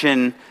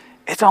generation,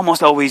 it's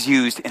almost always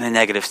used in a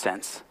negative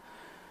sense.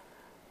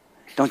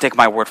 Don't take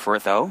my word for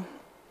it, though.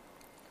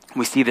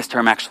 We see this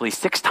term actually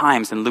 6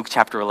 times in Luke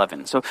chapter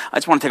 11. So I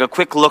just want to take a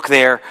quick look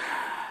there.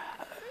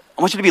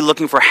 I want you to be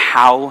looking for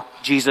how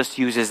Jesus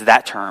uses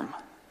that term,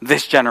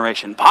 this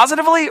generation,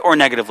 positively or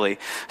negatively.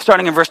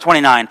 Starting in verse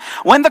 29.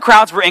 When the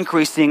crowds were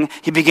increasing,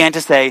 he began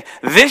to say,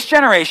 "This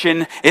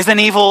generation is an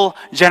evil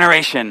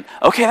generation."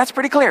 Okay, that's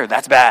pretty clear.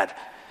 That's bad.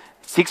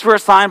 It seeks for a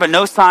sign, but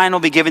no sign will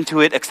be given to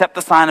it except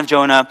the sign of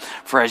Jonah.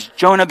 For as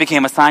Jonah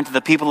became a sign to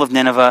the people of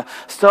Nineveh,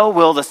 so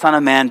will the Son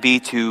of Man be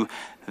to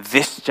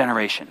this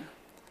generation.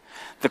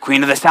 The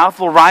queen of the south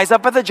will rise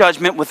up at the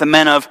judgment with the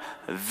men of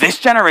this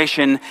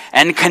generation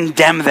and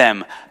condemn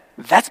them.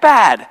 That's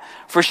bad.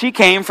 For she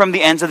came from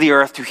the ends of the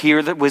earth to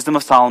hear the wisdom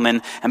of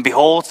Solomon, and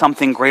behold,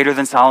 something greater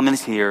than Solomon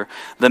is here.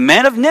 The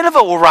men of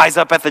Nineveh will rise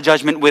up at the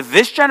judgment with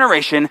this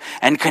generation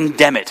and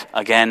condemn it.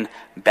 Again,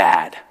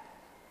 bad.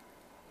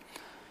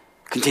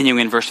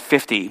 Continuing in verse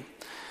 50.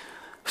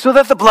 So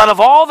that the blood of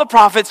all the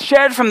prophets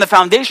shed from the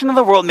foundation of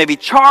the world may be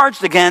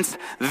charged against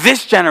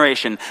this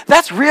generation.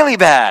 That's really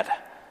bad.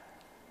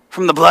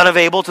 From the blood of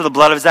Abel to the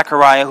blood of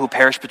Zechariah, who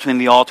perished between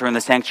the altar and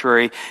the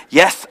sanctuary.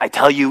 Yes, I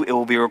tell you, it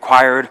will be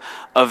required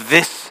of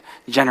this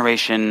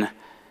generation.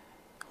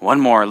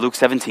 One more, Luke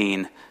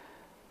 17.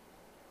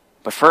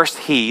 But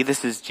first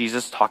this is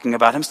Jesus talking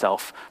about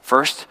himself.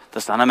 First,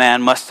 the Son of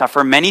Man must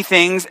suffer many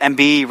things and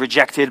be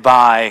rejected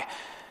by,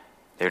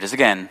 there it is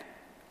again,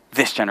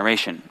 this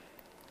generation.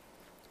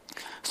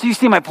 So you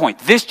see my point.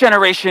 This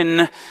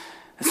generation,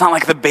 it's not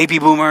like the baby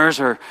boomers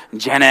or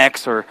Gen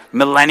X or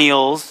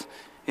millennials.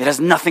 It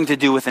has nothing to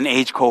do with an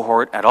age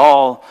cohort at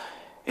all.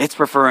 It's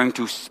referring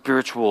to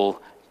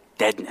spiritual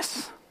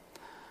deadness.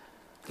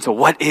 And so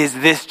what is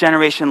this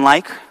generation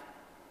like?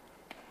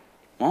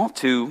 Well,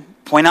 to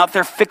point out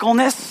their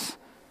fickleness.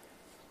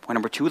 Point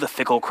number 2, the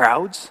fickle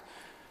crowds.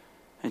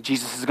 And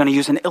Jesus is going to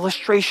use an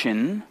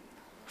illustration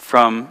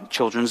from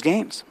children's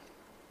games.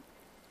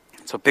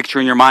 So picture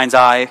in your mind's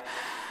eye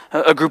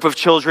a group of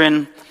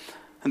children.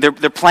 They're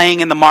playing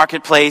in the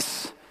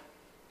marketplace.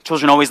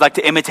 Children always like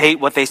to imitate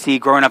what they see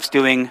grown-ups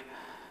doing.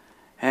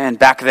 And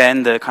back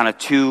then, the kind of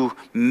 2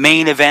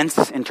 main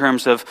events in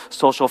terms of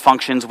social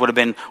functions would have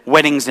been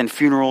weddings and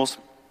funerals.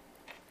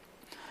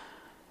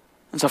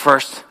 And so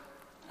first,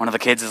 one of the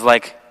kids is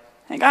like,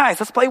 "Hey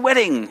guys, let's play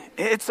wedding.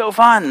 It's so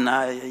fun.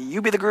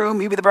 You be the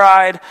groom, you be the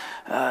bride.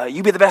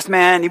 You be the best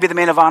man, you be the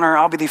maid of honor,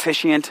 I'll be the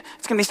officiant.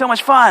 It's going to be so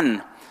much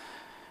fun."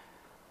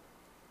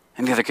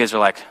 And the other kids are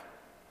like,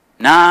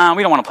 "Nah,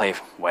 we don't want to play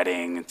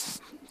wedding. It's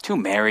too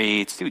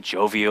merry, it's too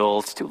jovial,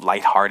 it's too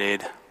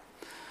lighthearted."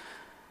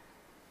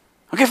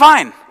 Okay,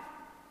 fine.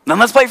 Then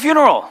let's play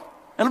funeral.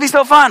 It'll be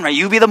so fun, right?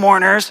 You be the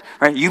mourners,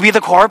 right? You be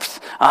the corpse.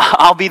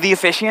 I'll be the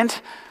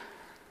officiant.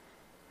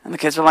 And the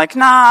kids are like,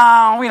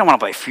 "Nah, we don't want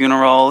to play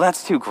funeral.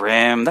 That's too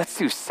grim. That's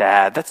too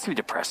sad. That's too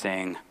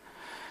depressing.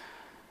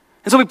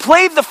 And so we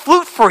played the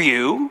flute for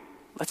you.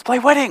 Let's play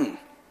wedding."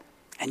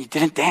 And you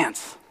didn't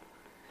dance.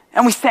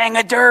 And we sang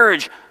a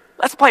dirge.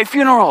 Let's play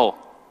funeral.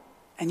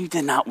 And you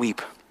did not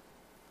weep.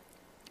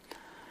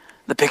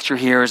 The picture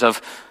here is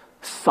of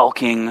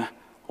sulking,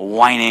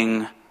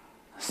 whining,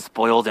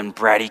 spoiled and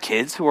bratty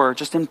kids who are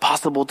just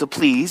impossible to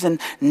please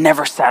and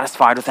never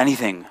satisfied with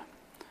anything.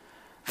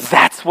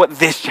 That's what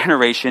this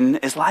generation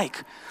is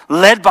like.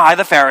 Led by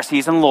the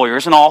Pharisees and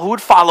lawyers and all who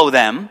would follow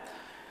them.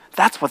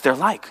 That's what they're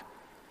like.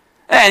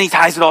 And he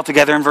ties it all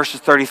together in verses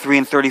 33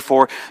 and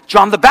 34.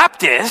 John the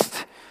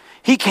Baptist,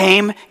 he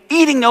came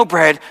eating no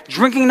bread,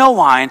 drinking no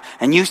wine,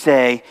 and you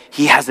say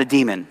he has a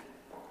demon.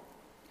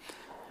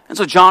 And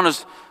so John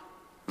was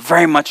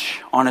very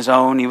much on his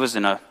own. He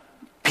wasn't a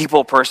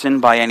people person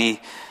by any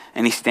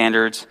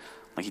standards.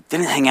 Like, he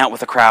didn't hang out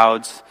with the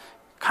crowds,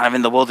 kind of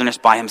in the wilderness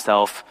by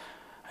himself.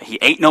 He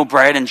ate no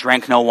bread and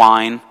drank no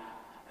wine.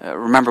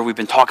 Remember, we've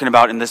been talking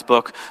about in this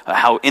book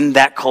how in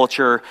that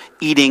culture,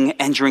 eating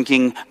and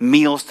drinking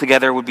meals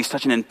together would be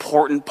such an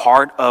important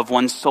part of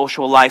one's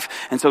social life.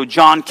 And so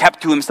John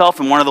kept to himself,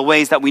 and one of the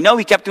ways that we know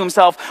he kept to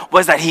himself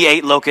was that he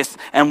ate locusts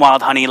and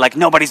wild honey. Like,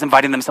 nobody's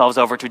inviting themselves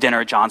over to dinner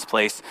at John's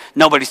place.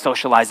 Nobody's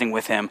socializing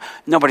with him.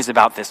 Nobody's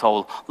about this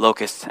whole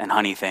locusts and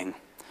honey thing.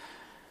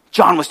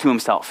 John was to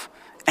himself.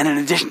 And in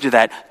addition to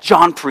that,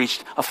 John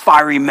preached a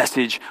fiery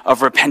message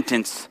of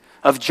repentance,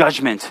 of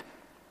judgment,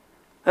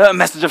 a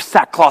message of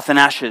sackcloth and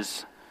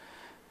ashes.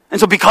 And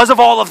so because of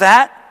all of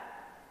that,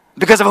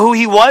 because of who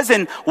he was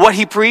and what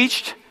he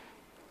preached,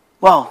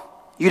 well,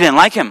 you didn't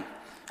like him.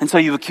 And so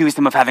you accused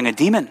him of having a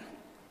demon.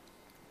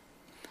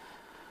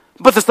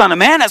 But the Son of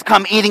Man has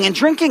come eating and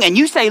drinking, and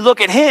you say, look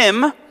at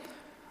him,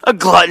 a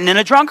glutton and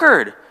a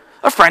drunkard,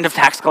 a friend of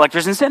tax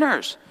collectors and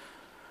sinners.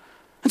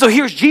 And so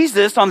here's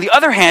Jesus, on the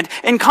other hand,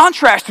 in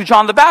contrast to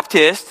John the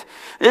Baptist.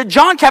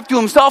 John kept to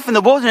himself in the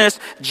wilderness.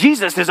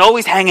 Jesus is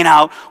always hanging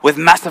out with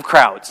massive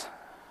crowds.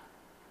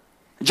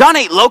 John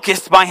ate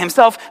locusts by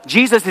himself.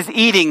 Jesus is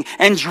eating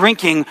and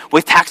drinking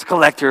with tax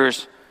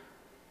collectors.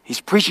 He's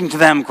preaching to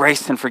them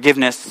grace and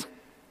forgiveness.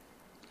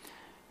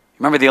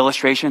 Remember the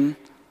illustration?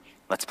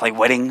 Let's play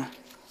wedding.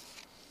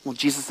 Well,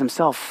 Jesus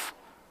himself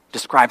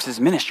describes his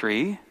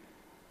ministry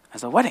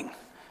as a wedding.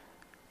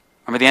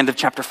 Remember the end of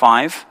chapter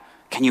 5?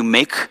 Can you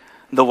make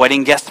the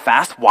wedding guests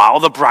fast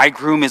while the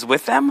bridegroom is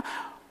with them?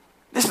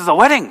 This is a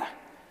wedding.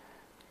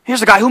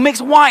 Here's a guy who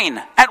makes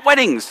wine at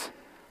weddings.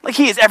 Like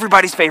he is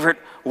everybody's favorite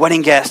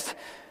wedding guest.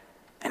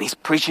 And he's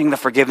preaching the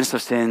forgiveness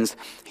of sins.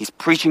 He's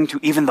preaching to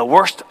even the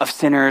worst of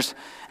sinners.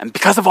 And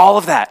because of all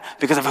of that,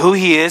 because of who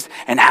he is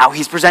and how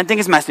he's presenting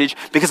his message,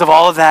 because of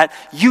all of that,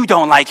 you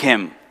don't like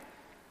him.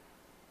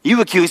 You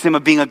accuse him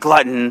of being a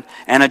glutton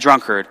and a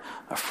drunkard,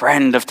 a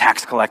friend of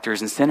tax collectors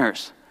and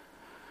sinners.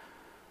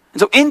 And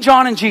so in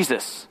John and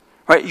Jesus,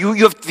 right, you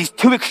have these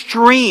two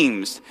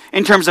extremes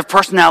in terms of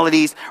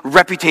personalities,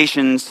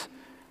 reputations,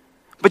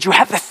 but you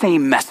have the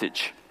same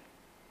message.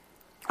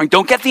 And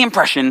don't get the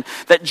impression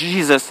that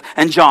Jesus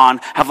and John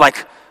have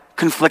like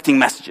conflicting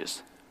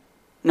messages.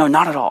 No,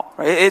 not at all.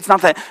 Right? It's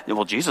not that,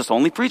 well, Jesus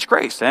only preached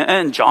grace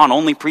and John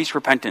only preached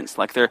repentance,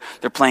 like they're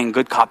playing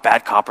good cop,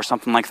 bad cop or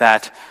something like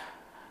that.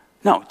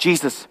 No,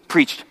 Jesus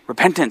preached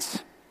repentance.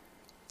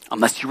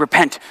 Unless you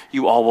repent,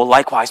 you all will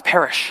likewise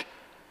perish.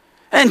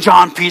 And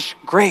John preached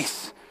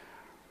grace.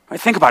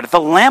 Right? Think about it. The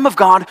Lamb of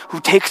God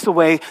who takes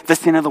away the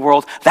sin of the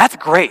world, that's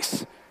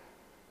grace.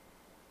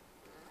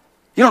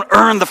 You don't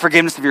earn the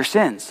forgiveness of your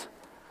sins.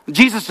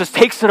 Jesus just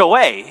takes it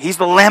away. He's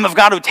the Lamb of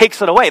God who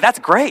takes it away. That's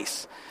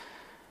grace.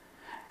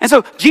 And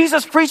so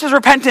Jesus preaches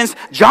repentance,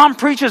 John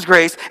preaches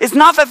grace. It's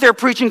not that they're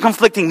preaching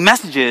conflicting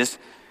messages.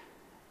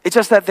 It's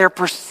just that they're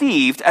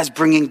perceived as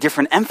bringing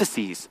different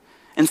emphases.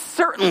 And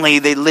certainly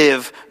they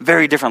live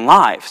very different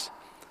lives.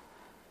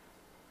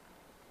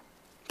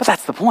 But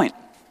that's the point.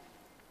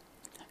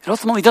 It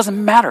ultimately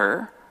doesn't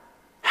matter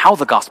how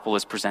the gospel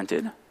is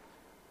presented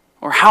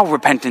or how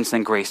repentance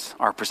and grace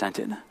are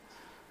presented.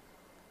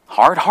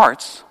 Hard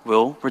hearts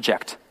will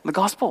reject the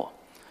gospel.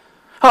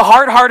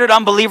 Hard-hearted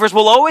unbelievers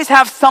will always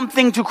have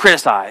something to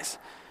criticize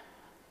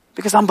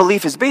because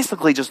unbelief is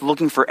basically just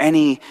looking for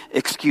any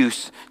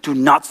excuse to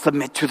not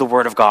submit to the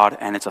word of God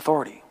and its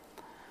authority.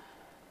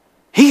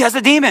 He has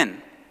a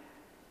demon.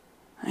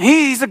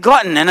 He's a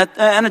glutton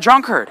and a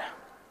drunkard.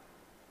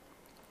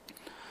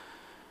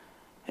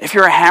 If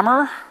you're a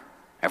hammer,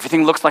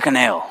 everything looks like a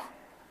nail.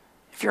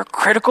 If you're a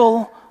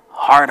critical,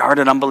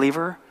 hard-hearted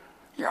unbeliever,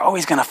 you're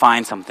always going to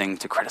find something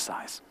to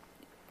criticize.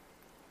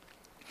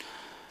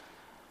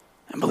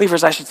 And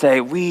believers, I should say,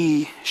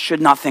 we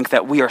should not think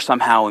that we are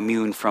somehow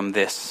immune from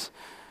this.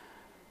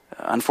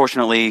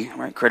 Unfortunately,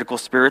 right, critical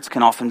spirits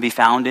can often be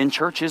found in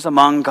churches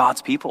among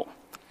God's people.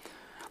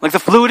 Like the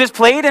flute is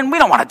played and we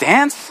don't want to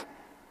dance.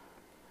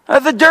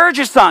 The dirge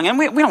is sung and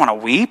we don't want to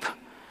weep.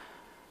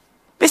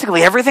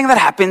 Basically, everything that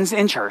happens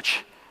in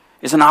church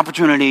is an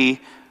opportunity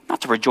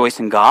not to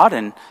rejoice in God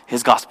and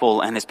his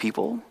gospel and his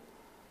people,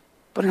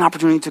 but an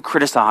opportunity to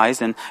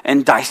criticize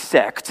and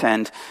dissect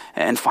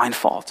and find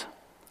fault.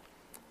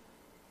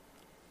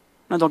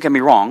 Now, don't get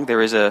me wrong,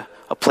 there is a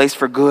place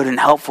for good and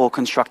helpful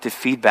constructive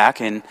feedback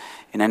in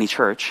any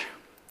church.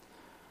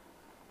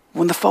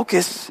 When the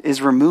focus is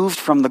removed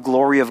from the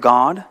glory of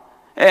God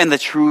and the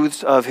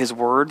truths of his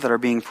word that are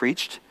being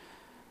preached,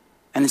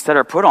 and instead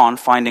are put on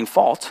finding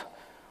fault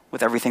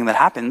with everything that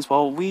happens,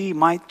 well, we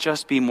might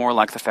just be more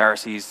like the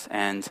Pharisees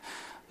and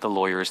the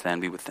lawyers than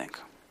we would think.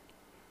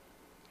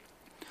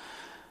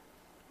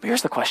 But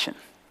here's the question.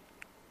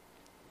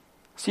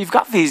 So you've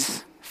got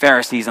these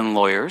Pharisees and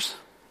lawyers,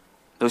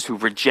 those who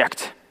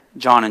reject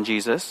John and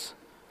Jesus.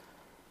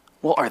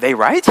 Well, are they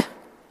right?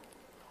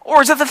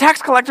 Or is it the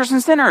tax collectors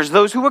and sinners,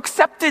 those who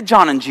accepted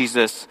John and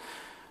Jesus?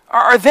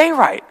 Are they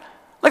right?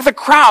 Like the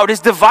crowd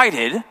is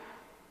divided,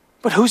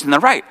 but who's in the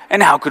right?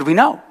 And how could we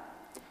know?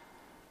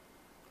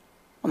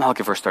 Well, now look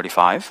at verse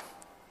 35.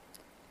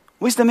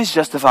 Wisdom is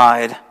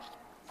justified,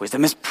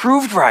 wisdom is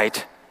proved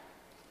right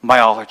by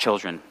all her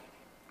children.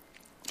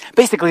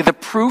 Basically, the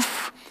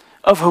proof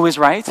of who is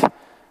right,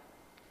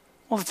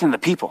 well, it's in the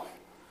people.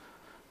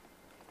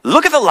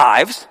 Look at the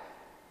lives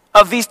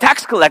of these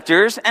tax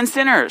collectors and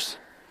sinners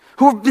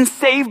who have been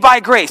saved by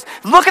grace.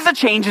 Look at the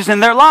changes in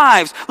their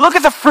lives. Look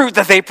at the fruit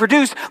that they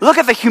produce. Look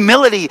at the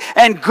humility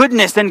and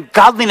goodness and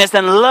godliness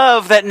and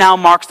love that now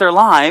marks their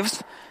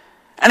lives.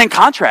 And in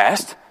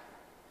contrast,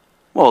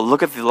 well,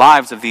 look at the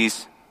lives of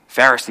these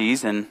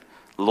Pharisees and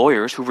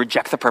lawyers who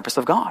reject the purpose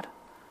of God.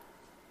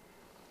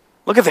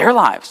 Look at their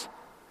lives.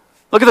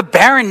 Look at the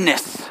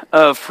barrenness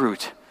of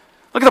fruit.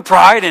 Look at the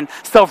pride and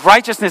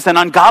self-righteousness and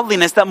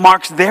ungodliness that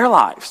marks their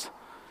lives.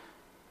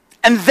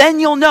 And then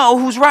you'll know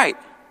who's right.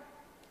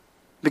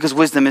 Because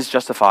wisdom is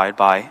justified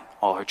by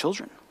all her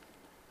children.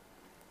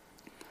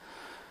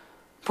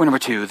 Point number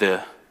 2,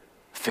 the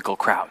fickle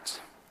crowds.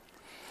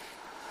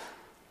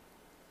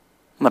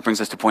 And that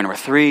brings us to point number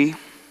 3,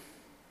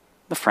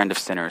 the friend of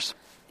sinners.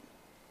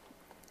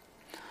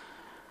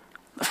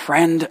 The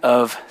friend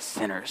of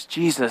sinners.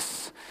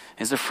 Jesus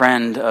is a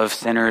friend of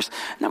sinners.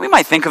 Now we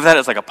might think of that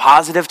as like a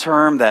positive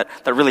term that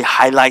really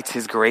highlights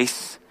his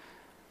grace.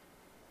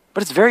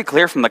 But it's very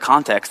clear from the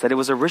context that it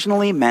was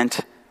originally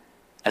meant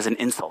as an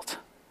insult.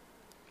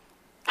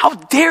 How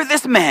dare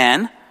this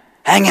man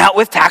hang out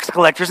with tax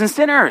collectors and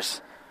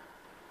sinners?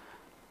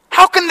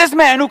 How can this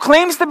man who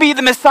claims to be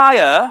the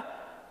Messiah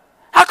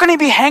How can he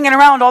be hanging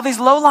around all these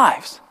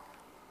lowlives?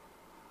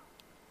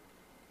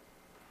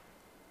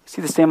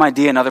 See the same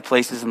idea in other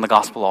places in the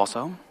gospel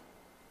also.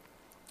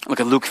 Look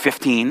at Luke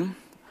 15.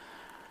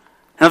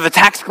 Now the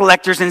tax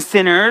collectors and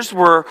sinners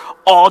were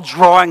all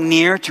drawing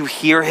near to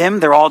hear him.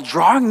 They're all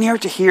drawing near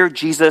to hear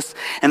Jesus.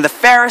 And the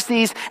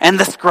Pharisees and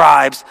the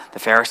scribes, the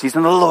Pharisees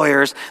and the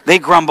lawyers, they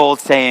grumbled,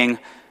 saying,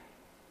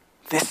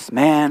 "This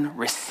man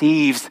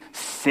receives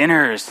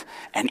sinners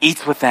and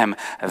eats with them.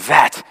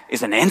 That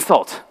is an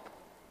insult."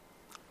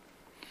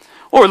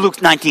 Or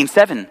Luke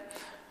 19:7.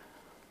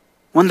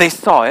 When they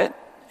saw it,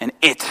 and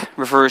it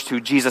refers to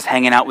Jesus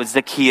hanging out with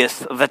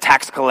Zacchaeus, the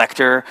tax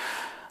collector,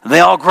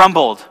 they all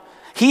grumbled.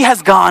 "He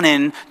has gone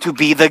in to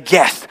be the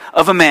guest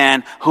of a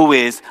man who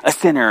is a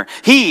sinner.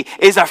 He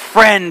is a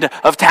friend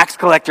of tax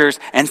collectors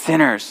and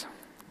sinners."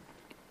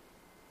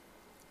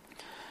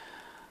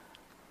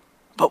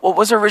 But what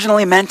was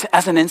originally meant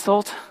as an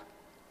insult,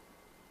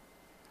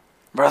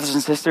 brothers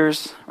and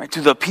sisters, right,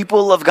 to the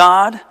people of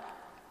God,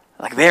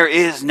 like there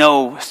is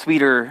no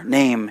sweeter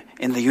name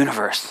in the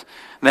universe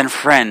than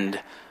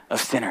friend of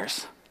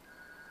sinners.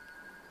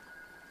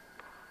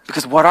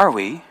 Because what are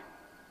we?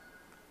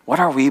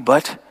 What are we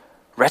but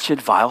wretched,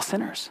 vile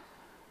sinners?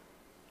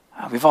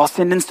 We've all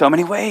sinned in so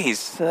many ways,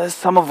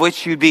 some of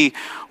which you'd be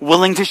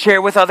willing to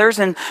share with others,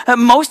 and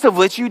most of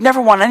which you'd never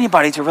want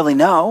anybody to really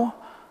know.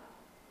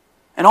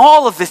 And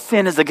all of this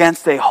sin is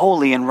against a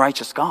holy and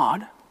righteous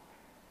God.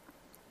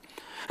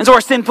 And so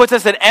our sin puts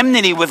us at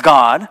enmity with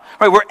God,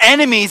 right? We're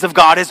enemies of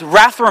God. His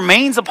wrath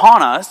remains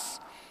upon us.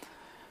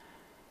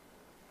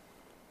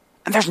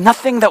 And there's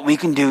nothing that we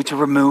can do to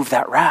remove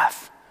that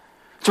wrath,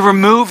 to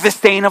remove the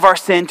stain of our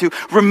sin, to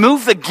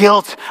remove the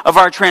guilt of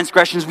our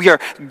transgressions. We are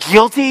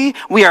guilty.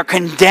 We are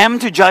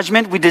condemned to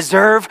judgment. We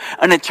deserve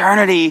an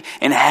eternity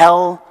in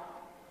hell.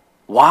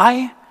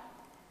 Why?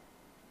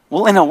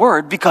 Well, in a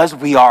word, because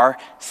we are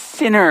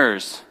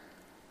sinners.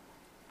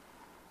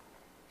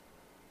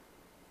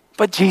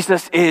 But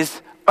Jesus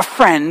is a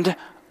friend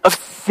of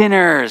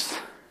sinners.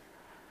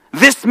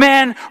 This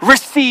man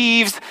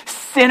receives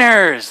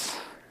sinners.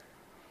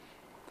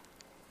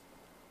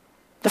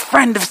 The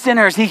friend of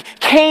sinners. He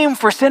came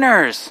for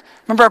sinners.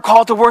 Remember our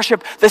call to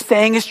worship. The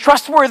saying is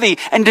trustworthy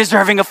and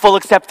deserving of full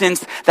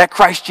acceptance that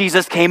Christ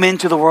Jesus came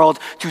into the world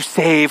to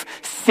save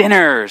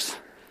sinners.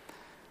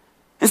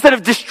 Instead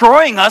of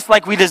destroying us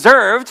like we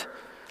deserved,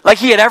 like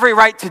he had every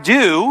right to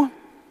do,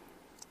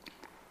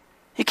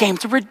 he came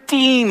to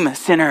redeem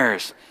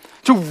sinners,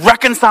 to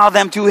reconcile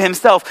them to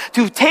himself,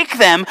 to take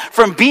them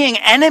from being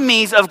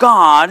enemies of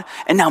God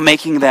and now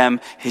making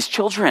them his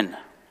children.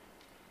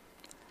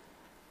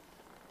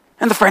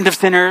 And the friend of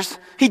sinners,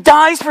 he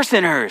dies for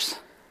sinners.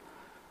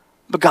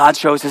 But God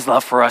shows his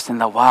love for us in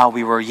that while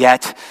we were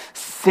yet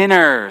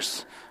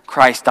sinners,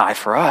 Christ died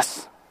for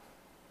us.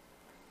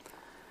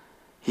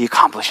 He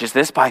accomplishes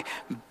this by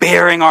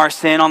bearing our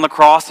sin on the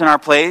cross in our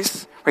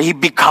place, where he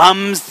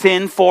becomes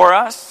sin for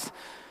us,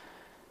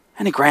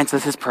 and he grants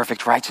us his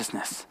perfect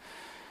righteousness.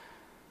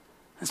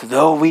 And so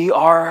though we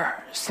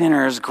are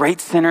sinners,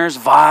 great sinners,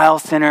 vile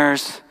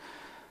sinners,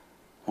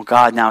 well,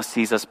 God now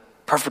sees us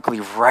perfectly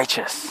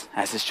righteous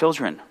as his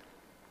children.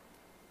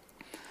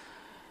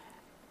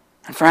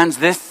 And friends,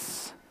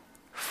 this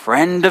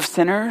friend of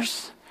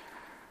sinners,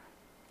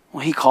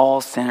 well, he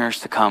calls sinners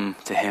to come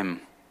to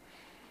him.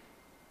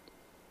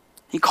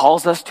 He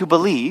calls us to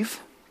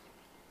believe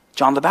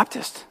John the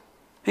Baptist.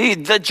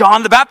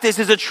 John the Baptist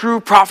is a true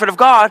prophet of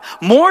God,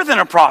 more than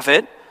a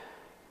prophet,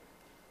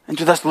 and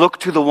to thus look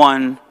to the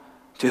one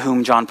to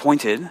whom John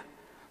pointed,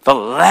 the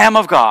Lamb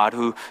of God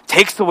who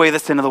takes away the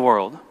sin of the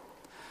world.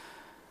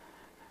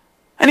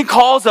 And he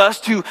calls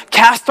us to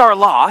cast our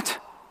lot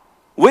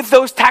with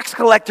those tax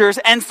collectors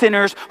and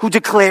sinners who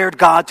declared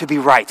God to be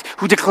right,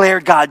 who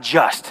declared God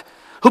just,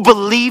 who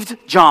believed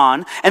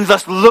John and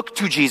thus looked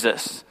to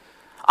Jesus.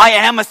 I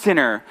am a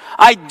sinner.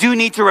 I do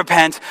need to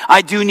repent.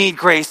 I do need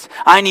grace.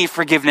 I need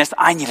forgiveness.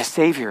 I need a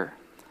Savior.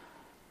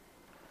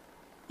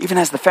 Even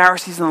as the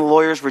Pharisees and the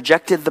lawyers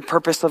rejected the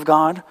purpose of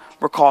God,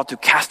 we're called to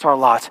cast our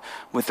lot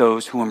with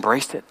those who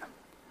embraced it.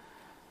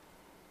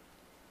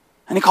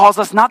 And he calls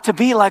us not to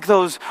be like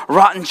those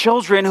rotten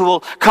children who will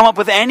come up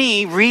with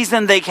any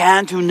reason they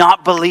can to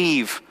not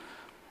believe,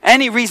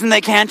 any reason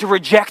they can to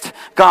reject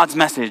God's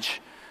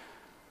message,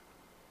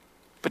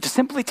 but to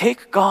simply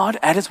take God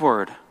at his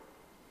word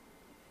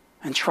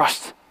and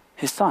trust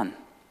his Son.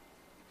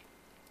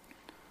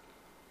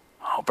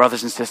 Oh,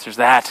 brothers and sisters,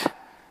 that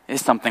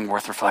is something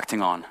worth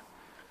reflecting on.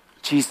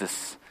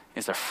 Jesus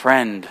is a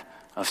friend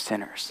of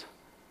sinners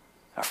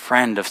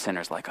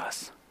like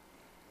us.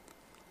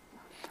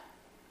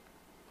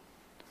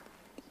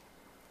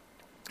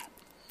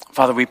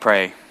 Father, we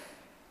pray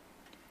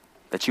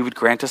that you would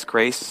grant us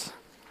grace,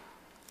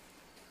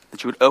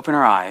 that you would open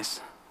our eyes,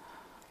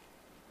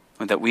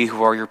 and that we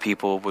who are your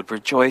people would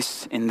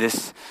rejoice in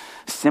this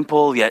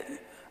simple yet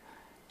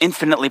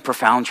infinitely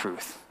profound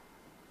truth,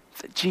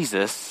 that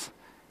Jesus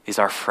is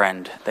our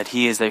friend, that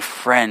he is a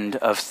friend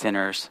of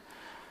sinners,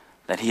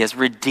 that he has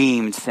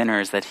redeemed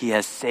sinners, that he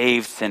has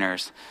saved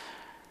sinners,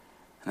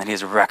 and that he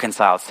has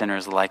reconciled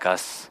sinners like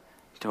us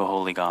to a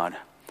holy God.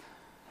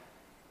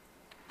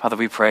 Father,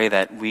 we pray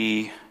that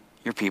we,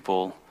 your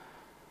people,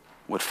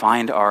 would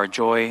find our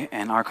joy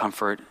and our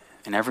comfort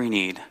in every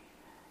need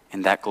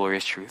in that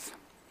glorious truth.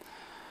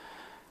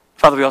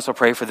 Father, we also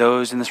pray for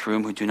those in this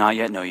room who do not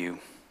yet know you.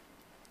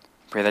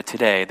 Pray that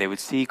today they would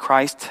see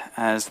Christ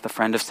as the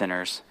friend of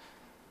sinners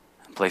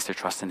and place their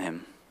trust in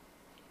him.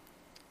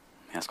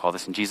 We ask all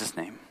this in Jesus'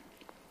 name.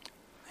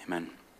 Amen.